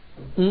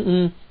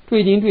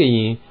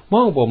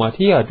မောင်အပေါ်မှာ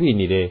ထေးရတွေ့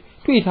နေတယ်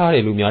တွေ့ထားတ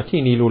ယ်လို့များထ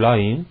င်နေလို့လား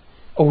ယင်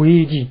အ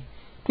ဝေးကြီး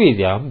တွေ့စ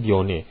ရာမ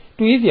ပြောနဲ့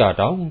တွေးစရာ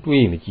တောင်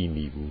တွေးမကြည့်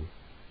မိဘူး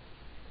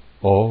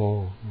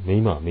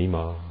မိမ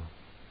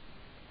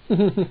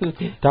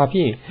ဒါဖြ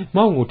င့်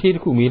မောင်ကိုထေးတ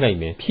စ်ခုမေးလိုက်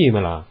မယ်ဖြေမ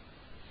လား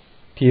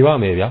ဖြေပါ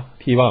မယ်ဗျာ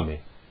ဖြေပါမ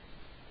ယ်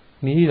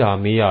မေးတာ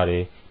မေးရတ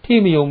ယ်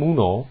ထေးမယုံဘူး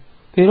နော်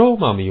ဘယ်တော့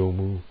မှမယုံ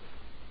ဘူး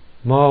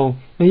မောင်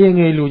မရင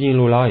ယ်လိုချင်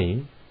လို့လားယင်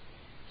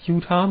ယူ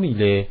ထားမိ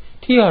လဲ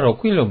ထေးကတော့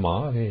ခွင့်လွတ်မှာ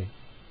ပဲ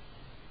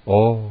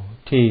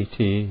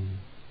ထေး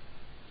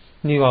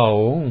နေပါ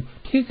ဦး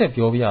ထိဆက်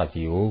ပြောပြ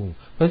စီဦး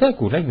ဗဇက်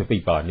ကိုလိုက်မပိ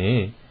တ်ပါနဲ့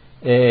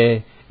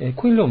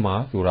ခွင့်လွတ်မှာ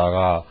ဆိုတာက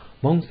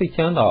မောင်စိတ်ချ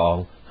မ်းသာအော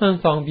င်ဟန်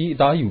ဆောင်ပြီးအ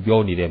သားယူပြော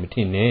နေတယ်မထ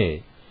င်နဲ့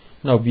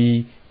နောက်ပြီး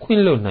ခွ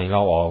င့်လွတ်နိုင်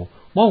လောက်အောင်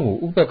မောင်ကို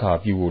ဥပက္ခာ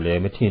ပြုဖို့လ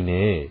ည်းမထင်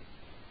နဲ့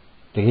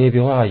တကယ်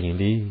ပြောရရင်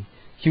လေ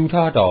ယူ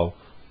ထားတော့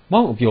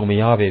မောင်အပြောမ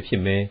ရပဲဖြ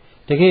စ်မယ်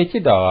တကယ်ချ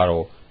စ်တာက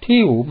တော့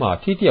ထေးကိုမှ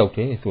ထေးတယောက်တ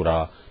ည်းဆိုတာ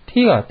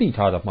ထေးကတိ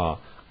ထားသမှ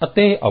အ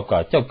သေးအောက်က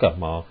ကြောက်ကပ်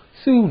မှ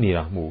စူးနေ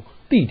တာမှု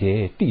တိတ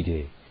ယ်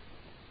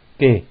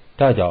ကဲ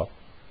ဒါကြောင့်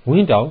ဝ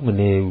င်းတောင်မ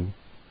နေဘူး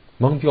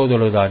မောင်ပြောကြ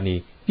လို့သာနေ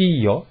ပြီး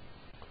ရော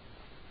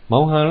မော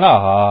င်ဟန်လာ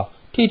ဟာ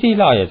ထိ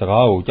လာရဲ့စ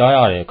ကားကိုကြားရ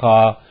တဲ့အခါ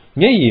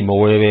မျက်ရည်မ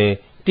ဝဲပဲ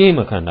တင်းမ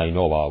ခံနိုင်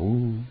တော့ပါ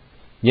ဘူး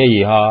မျက်ရ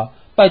ည်ဟာ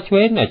ပတ်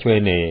ချွဲနှက်ချွဲ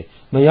နဲ့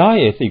မရ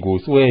ရဲ့စိတ်ကို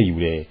စွဲယူ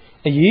တဲ့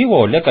အရေး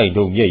ပေါ်လက်ကင်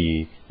တုံမျက်ရ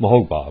ည်မဟု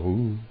တ်ပါ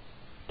ဘူး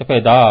တစ်ဖ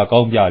က်သားကော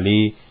င်းပြလေ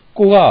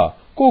ကို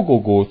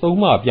သုံး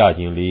မပြ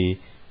ခြင်းလေ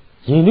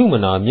ရင်လူမ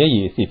နာမျက်ရ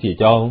ည်အစ်ဖြစ်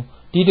ကြောင်း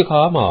ဒီတ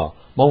ခါမှ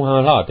မောင်ဟ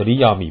န်လာသတိ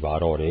ရမိပါ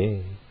တော့တယ်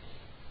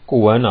ကို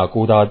ဝမ်းနာ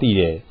ကိုသာသိ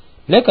တဲ့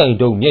လက်ကင်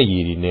တုံမျက်ရ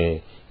ည်တွေနဲ့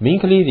မင်း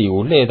ကလေးတွေ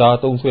ကိုလှည့်သား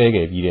သုံးဆွဲ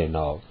ခဲ့ပြီးတဲ့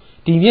နောက်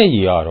ဒီမျက်ရ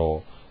ည်ကတော့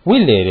ဝ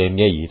စ်လေတဲ့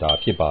မျက်ရည်သာ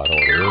ဖြစ်ပါ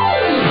တော့တယ်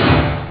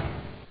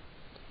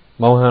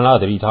မောင်ဟန်လာ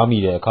သတိထားမိ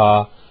တဲ့အခါ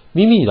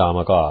မိမိသာမ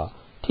က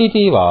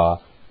ထေးပါ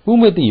ဘူး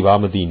မသိပါ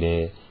မသိ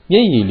နဲ့မျ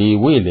က်ရည်လေး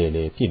ဝစ်လေ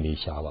ဖြစ်နေ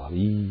ရှာပါ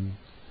ပြီ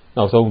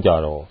နောက်ဆုံးကြ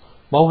တော့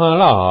မောင်ဟန်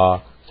လာဟာ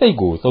စိတ်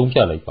ကိုဆုံးဖြ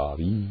တ်လိုက်ပါ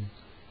ပြီ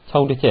ချော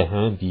င်းတစ်ချက်ဟ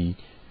မ်းပြီး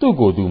သူ့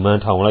ကိုယ်သူမှန်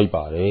ထောင်လိုက်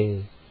ပါတယ်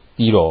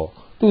ပြီးတော့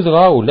သူ့စ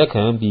ကားကိုလက်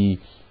ခံပြီး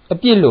အ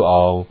ပြစ်လွတ်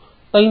အောင်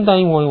တို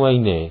င်းဝို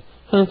င်းနဲ့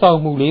ဟန်ဆောင်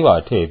မှုလေးပါ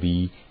ထည့်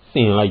ပြီးဆ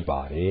င်လိုက်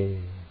ပါတယ်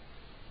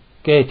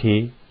ကဲ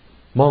ထေး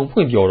မောင်ဖွ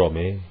င့်ပြောတော့မ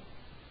ယ်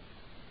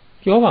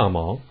ပြောပါ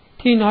မောင်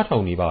ထေးနားထော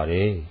င်နေပါတ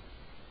ယ်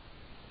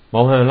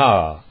မောင်ဟန်လာ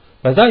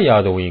ဗဇက်ရာ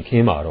ဇဝင်ခ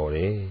င်းပါတော့တ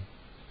ယ်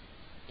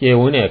ကျယ်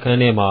ဝန်းတဲ့အခန်း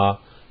ထဲမှာ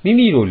မိ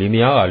မိတို့လင်မ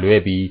ယားကလွဲ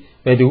ပြီး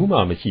ဘယ်သူမှ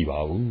မရှိပါ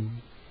ဘူး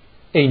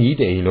အိမ်ကြီး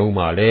တအိမ်လုံး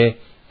မှာလည်း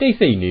တိတ်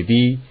ဆိတ်နေ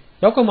ပြီး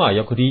ရောက်က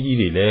တိကြီး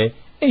တွေလည်း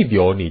အိပ်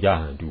ပျော်နေကြ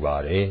ဟန်တူပါ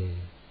တယ်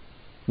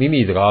မိမိ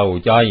စကားကို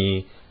ကြားရင်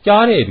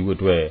ကြားတဲ့သူအ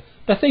တွက်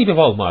တစိတ်တစ်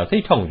ပေါက်မှစိ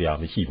တ်ထောင်ကြ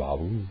မရှိပါ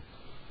ဘူး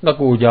နှစ်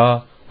ကိုကြား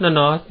နှစ်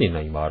နားစင်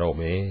နိုင်ပါတော့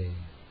မယ်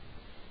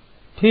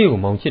ထေးကို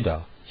မောင်ချစ်တာ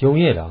ယုံ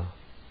ရဲ့လား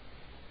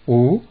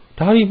အိုး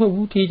ဒါရီမဟုတ်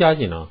ဘူးထေးကြား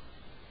ကျင်တာ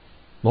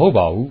မဟုတ်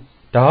ပါဘူး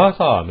ဒါဆ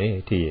ရမယ်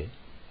ထေးရဲ့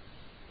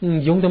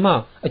ယုံသ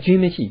မားအကျွေး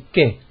မရှိ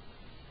ကဲ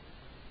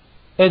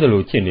အဲ့ဒါ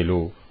လိုချစ်နေ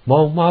လို့မော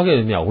င်မှားခဲ့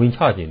သမျှဝင်ချ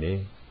ခြင်းတယ်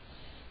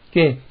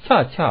ကဲ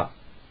ချ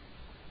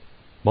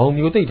မောင်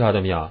မျိုးသိပ်ထားသ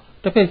မျှ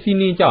တစ်ဖက်စီး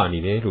နှင်းကြနေ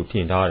တယ်လို့ထ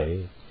င်ထားတယ်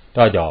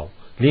ဒါကြောင့်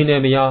လင်းန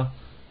ယ်မယား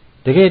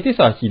တကယ်တစ္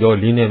ဆာရှိသော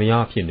လင်းနယ်မ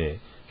ယားဖြစ်နေ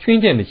ချွ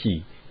င်းချက်မရှိ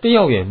တ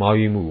ယောက်ရဲ့မာ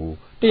ရွေးမှုကို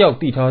တယောက်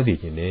သိထားစေ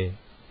ခြင်းနဲ့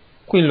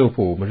ခွင့်လွတ်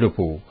ဖို့မလွတ်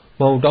ဖို့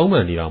မောင်တောင်းပ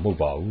န်နေတာမဟုတ်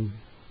ပါဘူး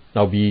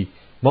နောက်ပြီး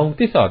မောင်တ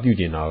စ္ဆာပြု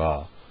ကျင်တာက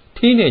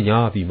ထေးနဲ့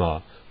ညားပြီးမှ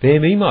ဘယ်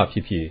မိမဖြ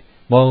စ်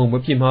မောင်မ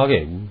ပြစ်မှား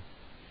ခဲ့ဘူး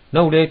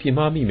နောက်လည်းပြစ်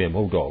မှားမိမယ်မ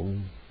ဟုတ်တော့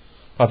ဘူး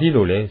ဘာဖြစ်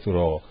လို့လဲဆို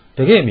တော့တ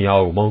ကယ်မ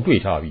ယားကိုမောင်တွေ့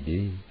ထားပြီလေ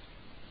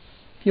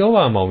ပြော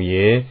ပါမောင်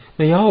ရဲ့မ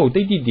ယားကို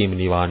တိတ်တိတင်မ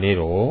နေပါနဲ့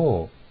တော့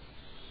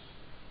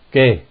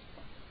ကဲ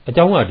အเ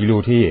จ้าကဒီ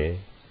လိုထေးရဲ့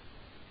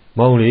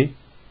မောင်လေး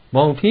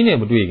မောင်ထေးနဲ့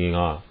မတွေ့ခင်က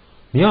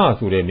မြ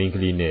ဆိုတဲ့မိန်းက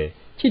လေးနဲ့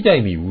ချစ်ကြို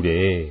က်မိဘူး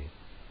တဲ့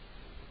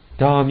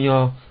ဒါ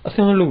များအဆ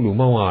န်းလို့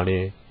မောင်ကလ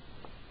ည်း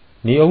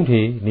နေအောင်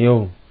ထေးနေအော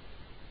င်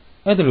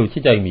အဲ့ဒါလိုချ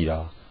စ်ကြိုက်မိတာ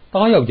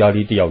တားယောက်ျား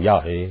လေးတယောက်ရ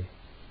တယ်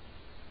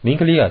မင်း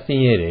ကလေးကဆ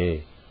င်းရဲတယ်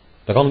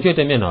တကောင်ကျွတ်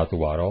တဲ့မျက်နှာဆို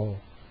ပါတော့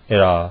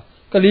အဲ့ဒါ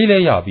ကလေးလဲ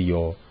ရပြီး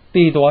ရော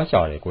တေသွား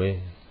ရှာတယ်ကွယ်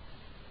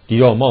ဒီ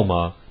တော့မောင်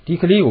မှာဒီ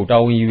ကလေးကိုတာ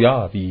ဝန်ယူရ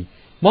ပြီး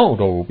မောင်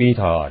တော်ကိုပေး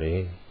ထားရတ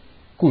ယ်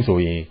ခုဆို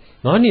ရင်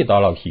9 နှစ်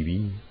သားလောက်ရှိပြီ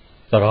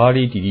စကား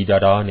လေးတီ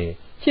တာနဲ့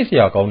ချစ်စ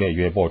ရာကောင်းတဲ့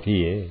ရွယ်ပေါ်ထေး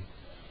ရဲ့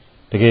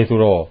တကယ်ဆို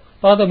တော့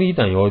သားသမီးတ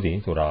န်ရောစဉ်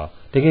ဆိုတာ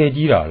တကယ်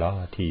ကြီးတာ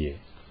လားထေးရဲ့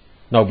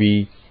နောက်ပြီး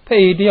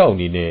ဖေးတယောက်အ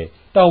နေနဲ့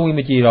တာဝန်မ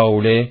ကြေတာ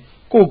ကိုလည်း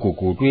ကို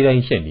တွေးတို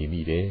င်းရှက်နေ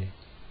မိတယ်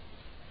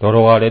တော်က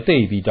လည်းတိ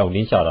တ်ပြီးတောင်းတ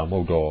င်းရှာတာမဟု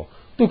တ်တော့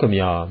သူ့ခမ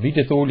ရမိတ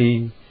စိုးလေး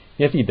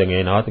မျက်စိတင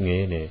ယ်နားတင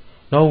ယ်နဲ့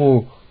နောက်ကို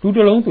လူတ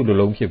စ်လုံးသူတစ်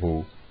လုံးဖြစ်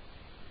ဖို့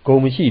ဂုံ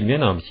မရှိမျ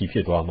က်နှာမရှိဖြ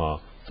စ်သွားမှ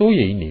စိုး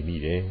ရိမ်နေမိ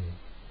တယ်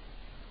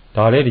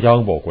ဒါလည်းတကြော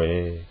င်ပေါ့ကွယ်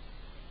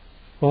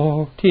ဟော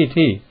ထေး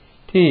ရဲ့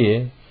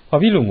ဘာ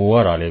ဖြစ်လို့ငိုရ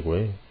တာလဲကွ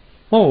ယ်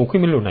မောင်ကိုခွ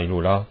င့်မလွတ်နိုင်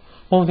လို့လား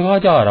မောင်စ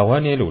ကားကြားရတာဝ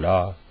မ်းနေလို့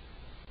လား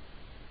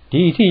ဒီ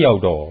အထိရော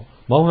က်တော့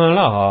မောင်ဟန်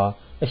လာဟာ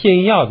အရှိ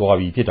န်ရသွား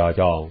ပြီဖြစ်တာ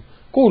ကြောင့်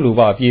ကို့လူ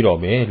ပါပြေးတော့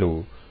မယ်လို့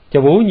ကြ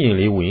ဘိုးညင်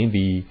လေးဝင်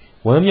ပြီး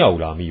ဝမ်းမြောက်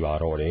လာမိပါ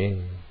တော့တယ်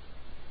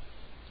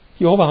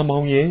ပြောပါမော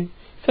င်ရဲ့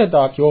ဆက်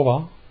တာပြောပါ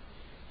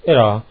အဲ့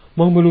ဒါ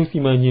မောင်ဘလို့စီ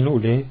မံညင်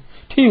လို့လဲ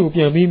ထေးကိုပြ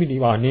န်ပေးမနေ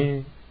ပါနဲ့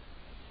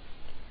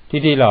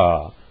ထေးလာ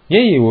မျ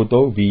က်ရည်ကို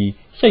တုပ်ပြီး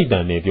စိတ်တ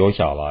န်နဲ့ပြော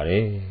ရှာပါတ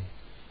ယ်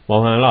မော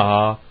င်ဟန်လာ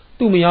ဟာ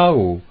သူ့မယား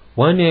ကို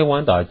ဝမ်းနဲ့ဝ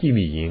မ်းသာကြည့်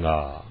မိရင်းက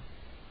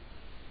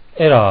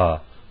အဲ့ဒါ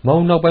မော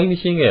င်နောက်ပိုင်းမ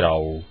ရှင်းခဲ့တာ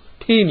ကို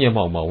ထေးမျက်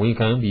မှောက်မှာဝင်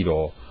ခံပြီး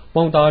တော့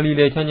မောင်သားလေး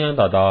လည်းချမ်း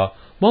သာ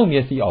မောင်မျ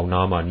က်စိအောင်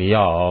နားမှာနေရ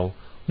အောင်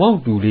မောင်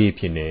တူလေး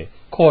ဖြစ်နေ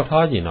ခေါ်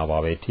ထားကျင်တာပါ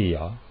ပဲထေး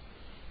ဟာ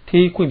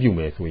ထေးခွင့်ပြုမ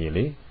ယ်ဆိုရင်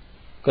လေ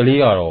ကလေး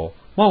ကတော့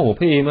မောင်ကို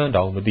ဖေးမှန်း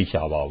တောင်မသိ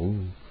ရှာပါ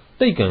ဘူး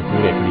သိတ်ကန်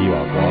ဆိုးတဲ့ကလေး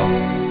ပါကွာ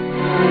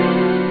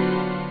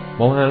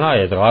မောင်ဟန်လာ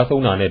ရဲ့စကား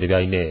ဆုံးတာနဲ့တ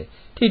ပြိုင်နက်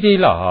ထိထိ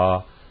လာဟာ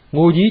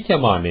ငိုကြီးချ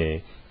က်မနဲ့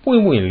ပွ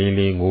င့်ပွင့်လင်း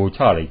လင်းငိုချ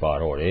လိုက်ပါ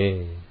တော့တယ်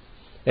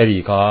အဲ့ဒီ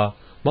အခါ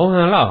မောင်ဟ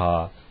န်လာဟာ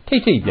ထိ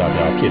တ်ထိတ်ပြပြ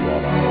ဖြစ်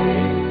သွားပါတော့တ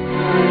ယ်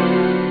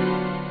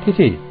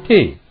ထိ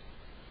တ်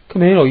ခ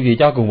မဲတော်ကြီးတွေ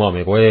ကြောက်ကုန်ပါမ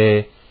ယ်ကွယ်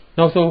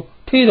နောက်ဆုံး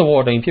ထေးသဘော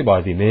အတိုင်းဖြစ်ပါ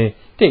စီမယ်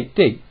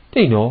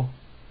တိတ်နော်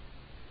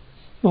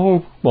မ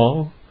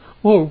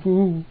ဟုတ်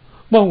ဘူး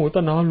မောင်ကိုတ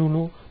နာလွန်း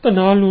လို့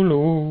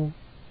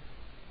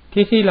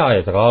ထိလာ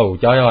ရဲ့စကားကို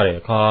ကြားရတဲ့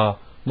အခါ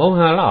မောင်ဟ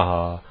န်လာ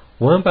ဟာ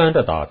ဝမ်းပန်းတ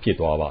က်တာဖြစ်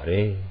သွားပါတ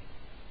ယ်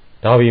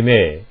ဒါပေ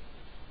မဲ့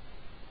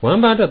ဝ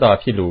မ်းပန်းတက်တာ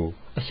ဖြစ်လို့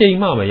အရှိန်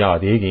မှမရ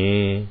သေးခ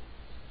င်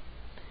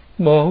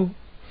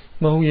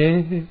မောင်ရဲ့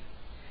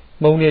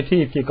မောင်နဲ့ထိ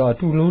ဖြစ်က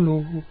တူလွန်း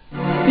လို့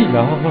ပြီ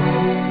လား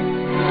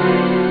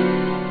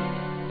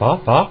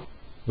ဘာ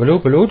ဘ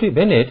လို့ထိဘ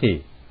ယ်နဲ့ထိ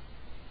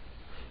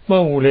မော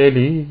င်ကိုလဲ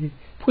လေ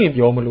ဖွင့်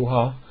ပြောမလို့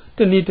ဟာတ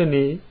နေ့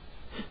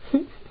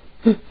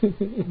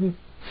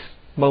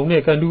မောင်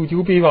နဲ့ကန်တူ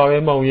ကျူးပေးပါပဲ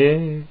မောင်ရဲ့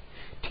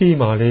ထိ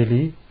မှလဲ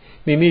လေ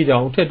မိကြော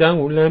င့်ထက်တန်း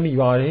ကိုလှမ်းမိ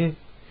ပါတယ်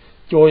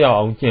ကြောရ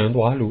အောင်ကြံ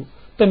သွားလို့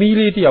သမီး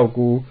လေးတယောက်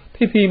ကို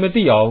ဖေမ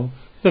သိအောင်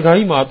စကို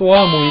င်းမှာ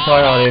တွားမွေး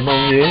ထားရတယ်မော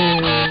င်ရဲ့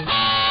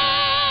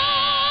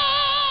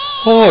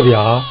ဟော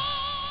ဗျာ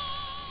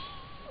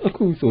အ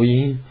ခုဆိုရ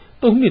င်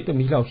3 နှစ်သ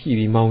မီးလောက်ရှိ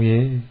ပြီမောင်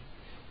ရဲ့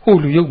ဟို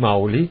လူရုပ်မှာ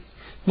ကိုလေ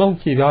မောင်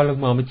ခြေပြား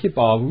လုံးမှမချစ်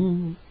ပါဘူး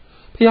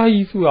ဖះ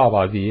ကြီးစုရ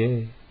ပါစေရဲ့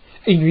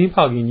အိမ်တွင်းဖ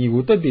ခင်ကြီး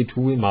ကိုတက်တည်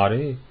ထူးဝင်ပါတ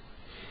ယ်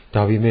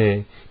ဒါပေမဲ့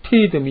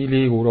ထေးသမီး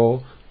လေးကိုတော့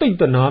တိတ်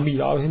တနာမိ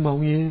တာပဲမော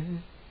င်ရဲ့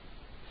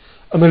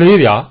အမလေး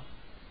ဗျာ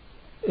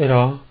အဲ့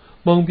ဒါ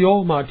မောင်ပြော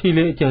မှထေး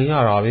လေးအကြံရ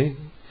တာပဲ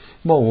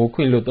မောင်ကိုခွ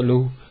င့်လို့တ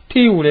လို့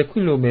ထေးကိုလည်းခွ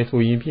င့်လို့မယ်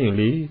ဆိုရင်ဖြင့်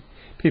လေ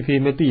ဖေ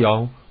မသိအော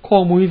င်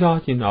ခေါ်မွေးသား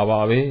ချင်တာပါ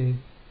ပဲ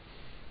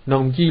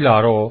နောင်ကြည့်လာ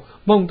တော့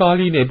မောင်သား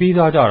လေးနဲ့ပြီး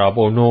သားကြတာ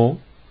ပေါ့နော်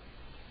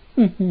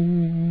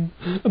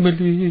အမ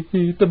လေး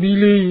တပီး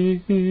လေး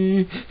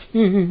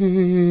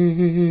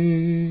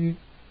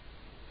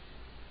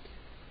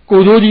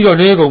ကိုကျိုးကြီးတော့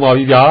နေကုန်ပါ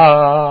ပြီဗျာ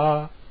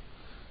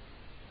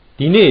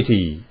ဒီနေ့အ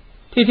ထိ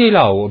ထိ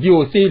လာကိုအပြို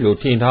အစေးလို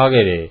ထင်ထား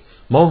ခဲ့တဲ့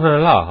မောင်ဟန်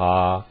လာဟာ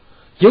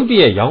ရုတ်တ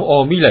ရက်ရောင်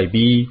အော်မိလိုက်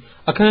ပြီး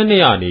အခန်းထဲ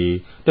ကနေ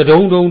တဒုံ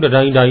ဒို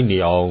င်းနေ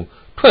အောင်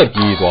ထွက်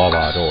ပြေးသွား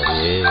ပါတော့တ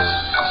ယ်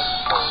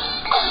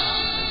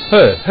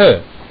ဟဲ့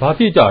ဘာ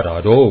ဖြစ်ကြတာ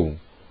တော့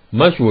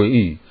မတ်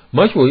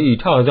ရွှေဤ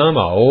ထစမ်း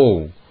ပါအောင်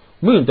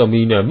မင်းသ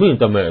မီးနဲ့မင်း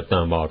တမဲအတ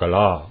န်ပါက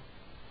လား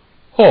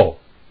ဟော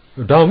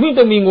ဒါမင်းသ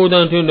မီးငိုတ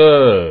န်ထင်တ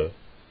ယ်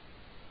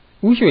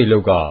ဦးရွှေလု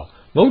တ်က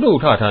ငုတ်တုတ်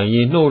ထထိုင်ရ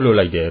င်နှိုးလွတ်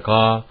လိုက်တဲ့အ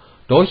ခါ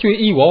ဒေါ်ရွှေ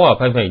ဤဝါ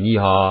ဖိုင်ကြီး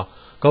ဟာ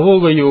ကဘို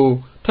ကယို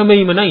ထမိ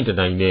န်မနိုင်တ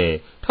နိုင်နဲ့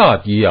ထ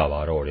ပြေးရ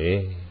ပါတော့တယ်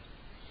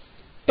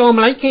တော်မ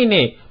လိုက်ခိ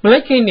နဲ့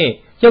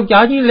ယော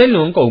က်ျားကြီးလဲ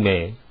လွန်ကုန်မ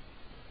ယ်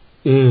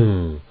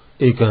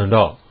ဧကန်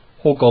တော့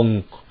ဟိုကောင်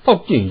ဖော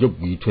က်ကျင်ရုပ်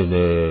ပြီးထင်တ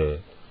ယ်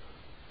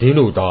ဒင်း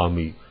တို့သား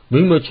မိမ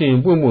င်းမချင်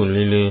ပွင့်လ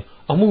င်း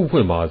အမှုဖွ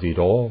င့်ပါစီ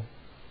တော့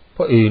ဖ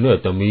အေနဲ့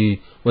တမီး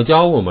မ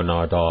ကြောက်ဝမနာ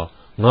တာ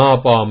ငါ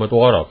ပါမ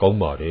တော်တာကောင်း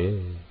ပါတယ်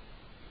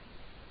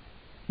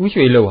ဦး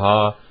ရွှေလုတ်ဟာ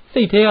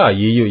စိတ်ထဲက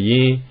ရေးရွရ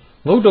င်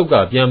ငုတ်တုတ်က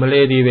ပြန်မ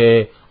လဲသေးပဲ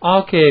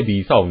အားခဲ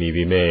ပြီးစောင့်နေ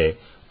ပေမဲ့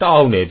တ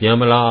အောက်နဲ့ပြန်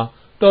မလား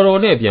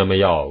တော်နဲ့ပြန်မ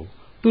ရောက်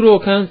သူတို့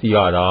ခန်းစီရ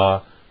တာ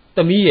သ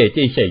မီးရဲ့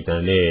ကြိတ်ရှိုက်တ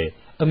န်နဲ့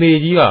အမေ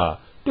ကြီးက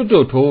တွ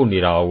တ်ထိုးနေ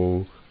တာကို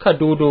ခတ်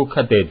တိုးခ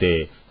တ်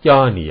တဲ့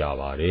ကြားနေရ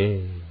ပါတယ်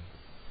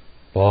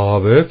ဘာ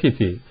ပဲဖြ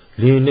စ်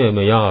လင်းနဲ့မ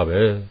ရ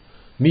ပဲ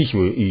မိ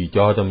ရွှေဤ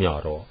ကြားသမျှ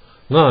တော့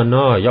ငါ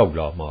နာရောက်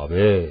လာမှာ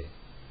ပဲ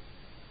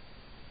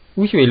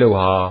ဦးရွှေလုတ်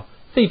ဟာ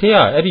စိတ်ထဲက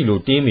အဲ့ဒီလို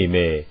တင်းမိ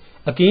မဲ့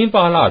အကင်း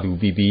ပါလာသူ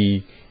ပြီး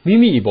မိ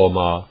မိအပေါ်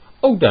မှာ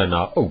အုတ်တန်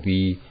နာအုတ်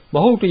ပြီးမ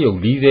ဟုတ်တရုပ်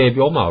40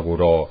ပြောမှာကို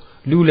တော့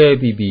လူလဲ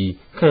ပြီး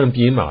ခံပြ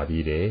င်းပါ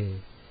သေးတယ်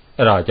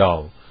အဲ့ဒါကြော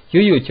င့်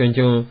ရွချွန်း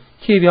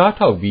ခြေပြား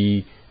ထောက်ပြီး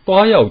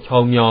သွားရောက်ချော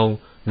င်းမြောင်း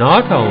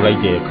နားထောင်လိုက်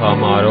တဲ့ခါ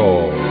မှာ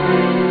တော့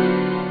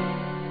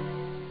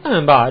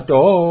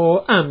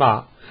အံပါ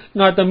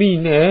ငါသမီး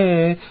နဲ့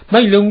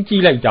မိုက်လုံးကြ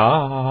ည့်လိုက်တာ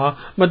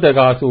မတ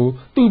ကားဆို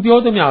သူပြော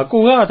သမျှ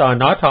ကိုကသာ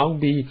နားထောင်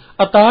ပြီး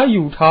အသား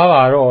ယူထား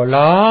ပါတော့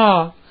လား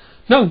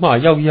နောက်မှ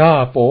ရောက်ရ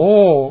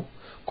ပေါ့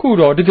ခု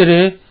တော့တက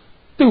ယ်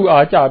သူ့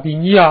အားကြပြီး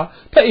ညီဟာ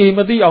ဖအေးမ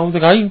သိအောင်စ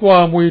ကိုင်းကွာ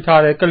မွေး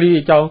ထားတဲ့ကလေး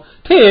အကြောင်း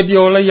ထည့်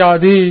ပြောလိုက်ရ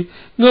သေး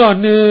ငါ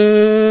နဲ့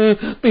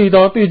တေ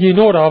တော့တေချင်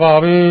တော့တာပါ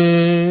ပဲ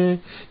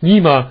ညီ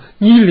မ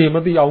ညီလေမ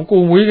သိအောင်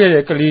ကိုမွေးခဲ့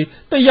တဲ့ကလေး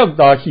တယောက်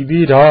သားရှိ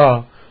သေးတာ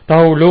ဒါ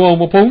ကိုလုံးအောင်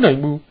မဖုံးနိုင်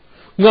ဘူး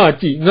ငါ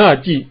ကြည့်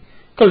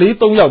ကလေး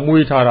3ယောက်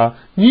မွေးထားတာ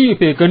ညီအ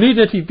ဖေကနေ့တ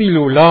ည်းထိသိ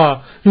လို့လား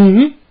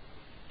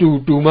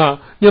တူမ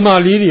မြမ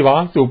လေးတွေပါ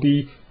ဆို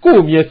ပြီး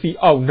ကို့မျက်စိ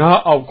အောက်နား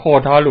အောက်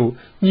ခေါ်ထားလို့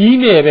ညီး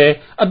နဲ့ပဲ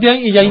အပြိုင်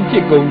အရင်ဖြ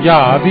စ်ကုန်ကြ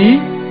ပြီ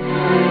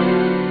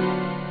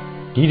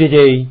ဒီတစ်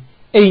ချိန်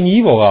အိမ်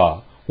ကြီးပေါ်က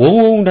ဝု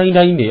န်းတို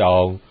င်းနေအော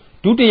င်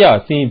ဒုတိယ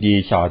စင်းပြေ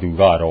ရှာသူ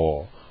ကတော့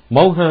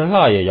မောင်ဟန်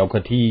လှရဲ့ရောက်ခ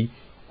တီး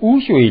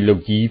ဦးရွှေလု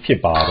တ်ကြီးဖြစ်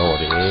ပါတော့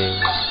တယ်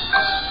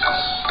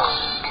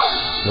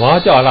နွား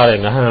ကြလာတဲ့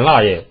ငဟန်လှ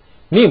ရဲ့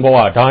နင့်ဘောက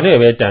ဒါနဲ့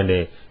ပဲတန်တ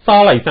ယ်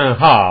စားလိုက်ဆန်း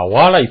ဟာ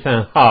ဝါလိုက်ဆ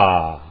န်းဟာ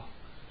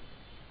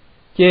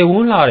ကျယ်ဝ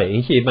န်းလာတဲ့အ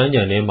င်းရှိပန်း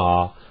ကြံထဲမှာ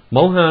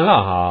မောင်ဟန်လာ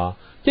ဟာ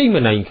ကြိတ်မ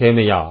နိုင်ခဲမ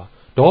ရ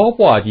ဒေါ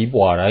ပွားကြီး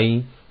ပွားတိုင်း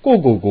ကို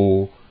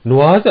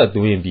နွားဆက်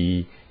သွင်းပြီး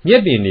မျ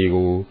က်ပင်တွေ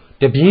ကို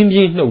တပြင်းပြ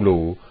င်းနှုတ်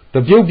လို့တ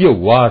ပြုတ်ပြုတ်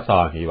ဝါ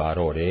စားနေပါ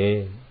တော့တယ်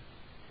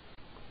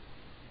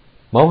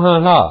မောင်ဟန်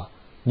လှ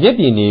မျက်ပ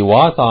င်တွေ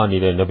ဝါစားနေ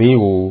တဲ့နဘေး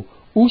ကို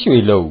ဥရွှေ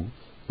လုံ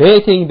ဘယ်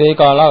အချိန်ဘယ်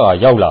ကာလက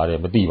ရောက်လာတယ်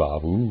မသိပါ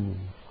ဘူး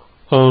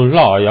ဟန်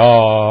လှရာ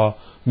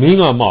မင်း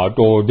ကမှ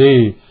တော်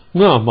သေး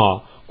ငါမှ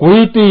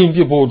ဂွေးတင်းပြ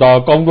ဖို့သာ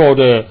ကောင်းတော့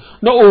တဲ့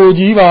နှအို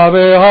ကြီးပါ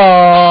ပဲဟာ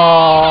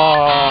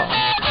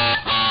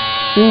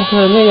သူ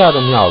ခံခဲ့ရသ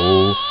မျှ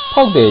ကို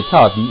ဖောက်တယ်ချ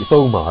ပြီးအ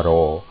ဆုံးမှာ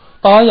တော့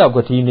သားယောက်က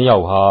တိနှစ်ယော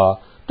က်ဟာ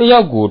တ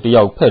ယောက်ကိုတ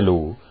ယောက်ဖက်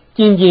လို့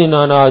ကျင်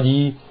နာ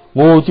ကြီး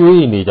ငို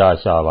ကြွေးနေကြ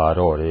ရှာပါ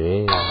တော့တ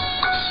ယ်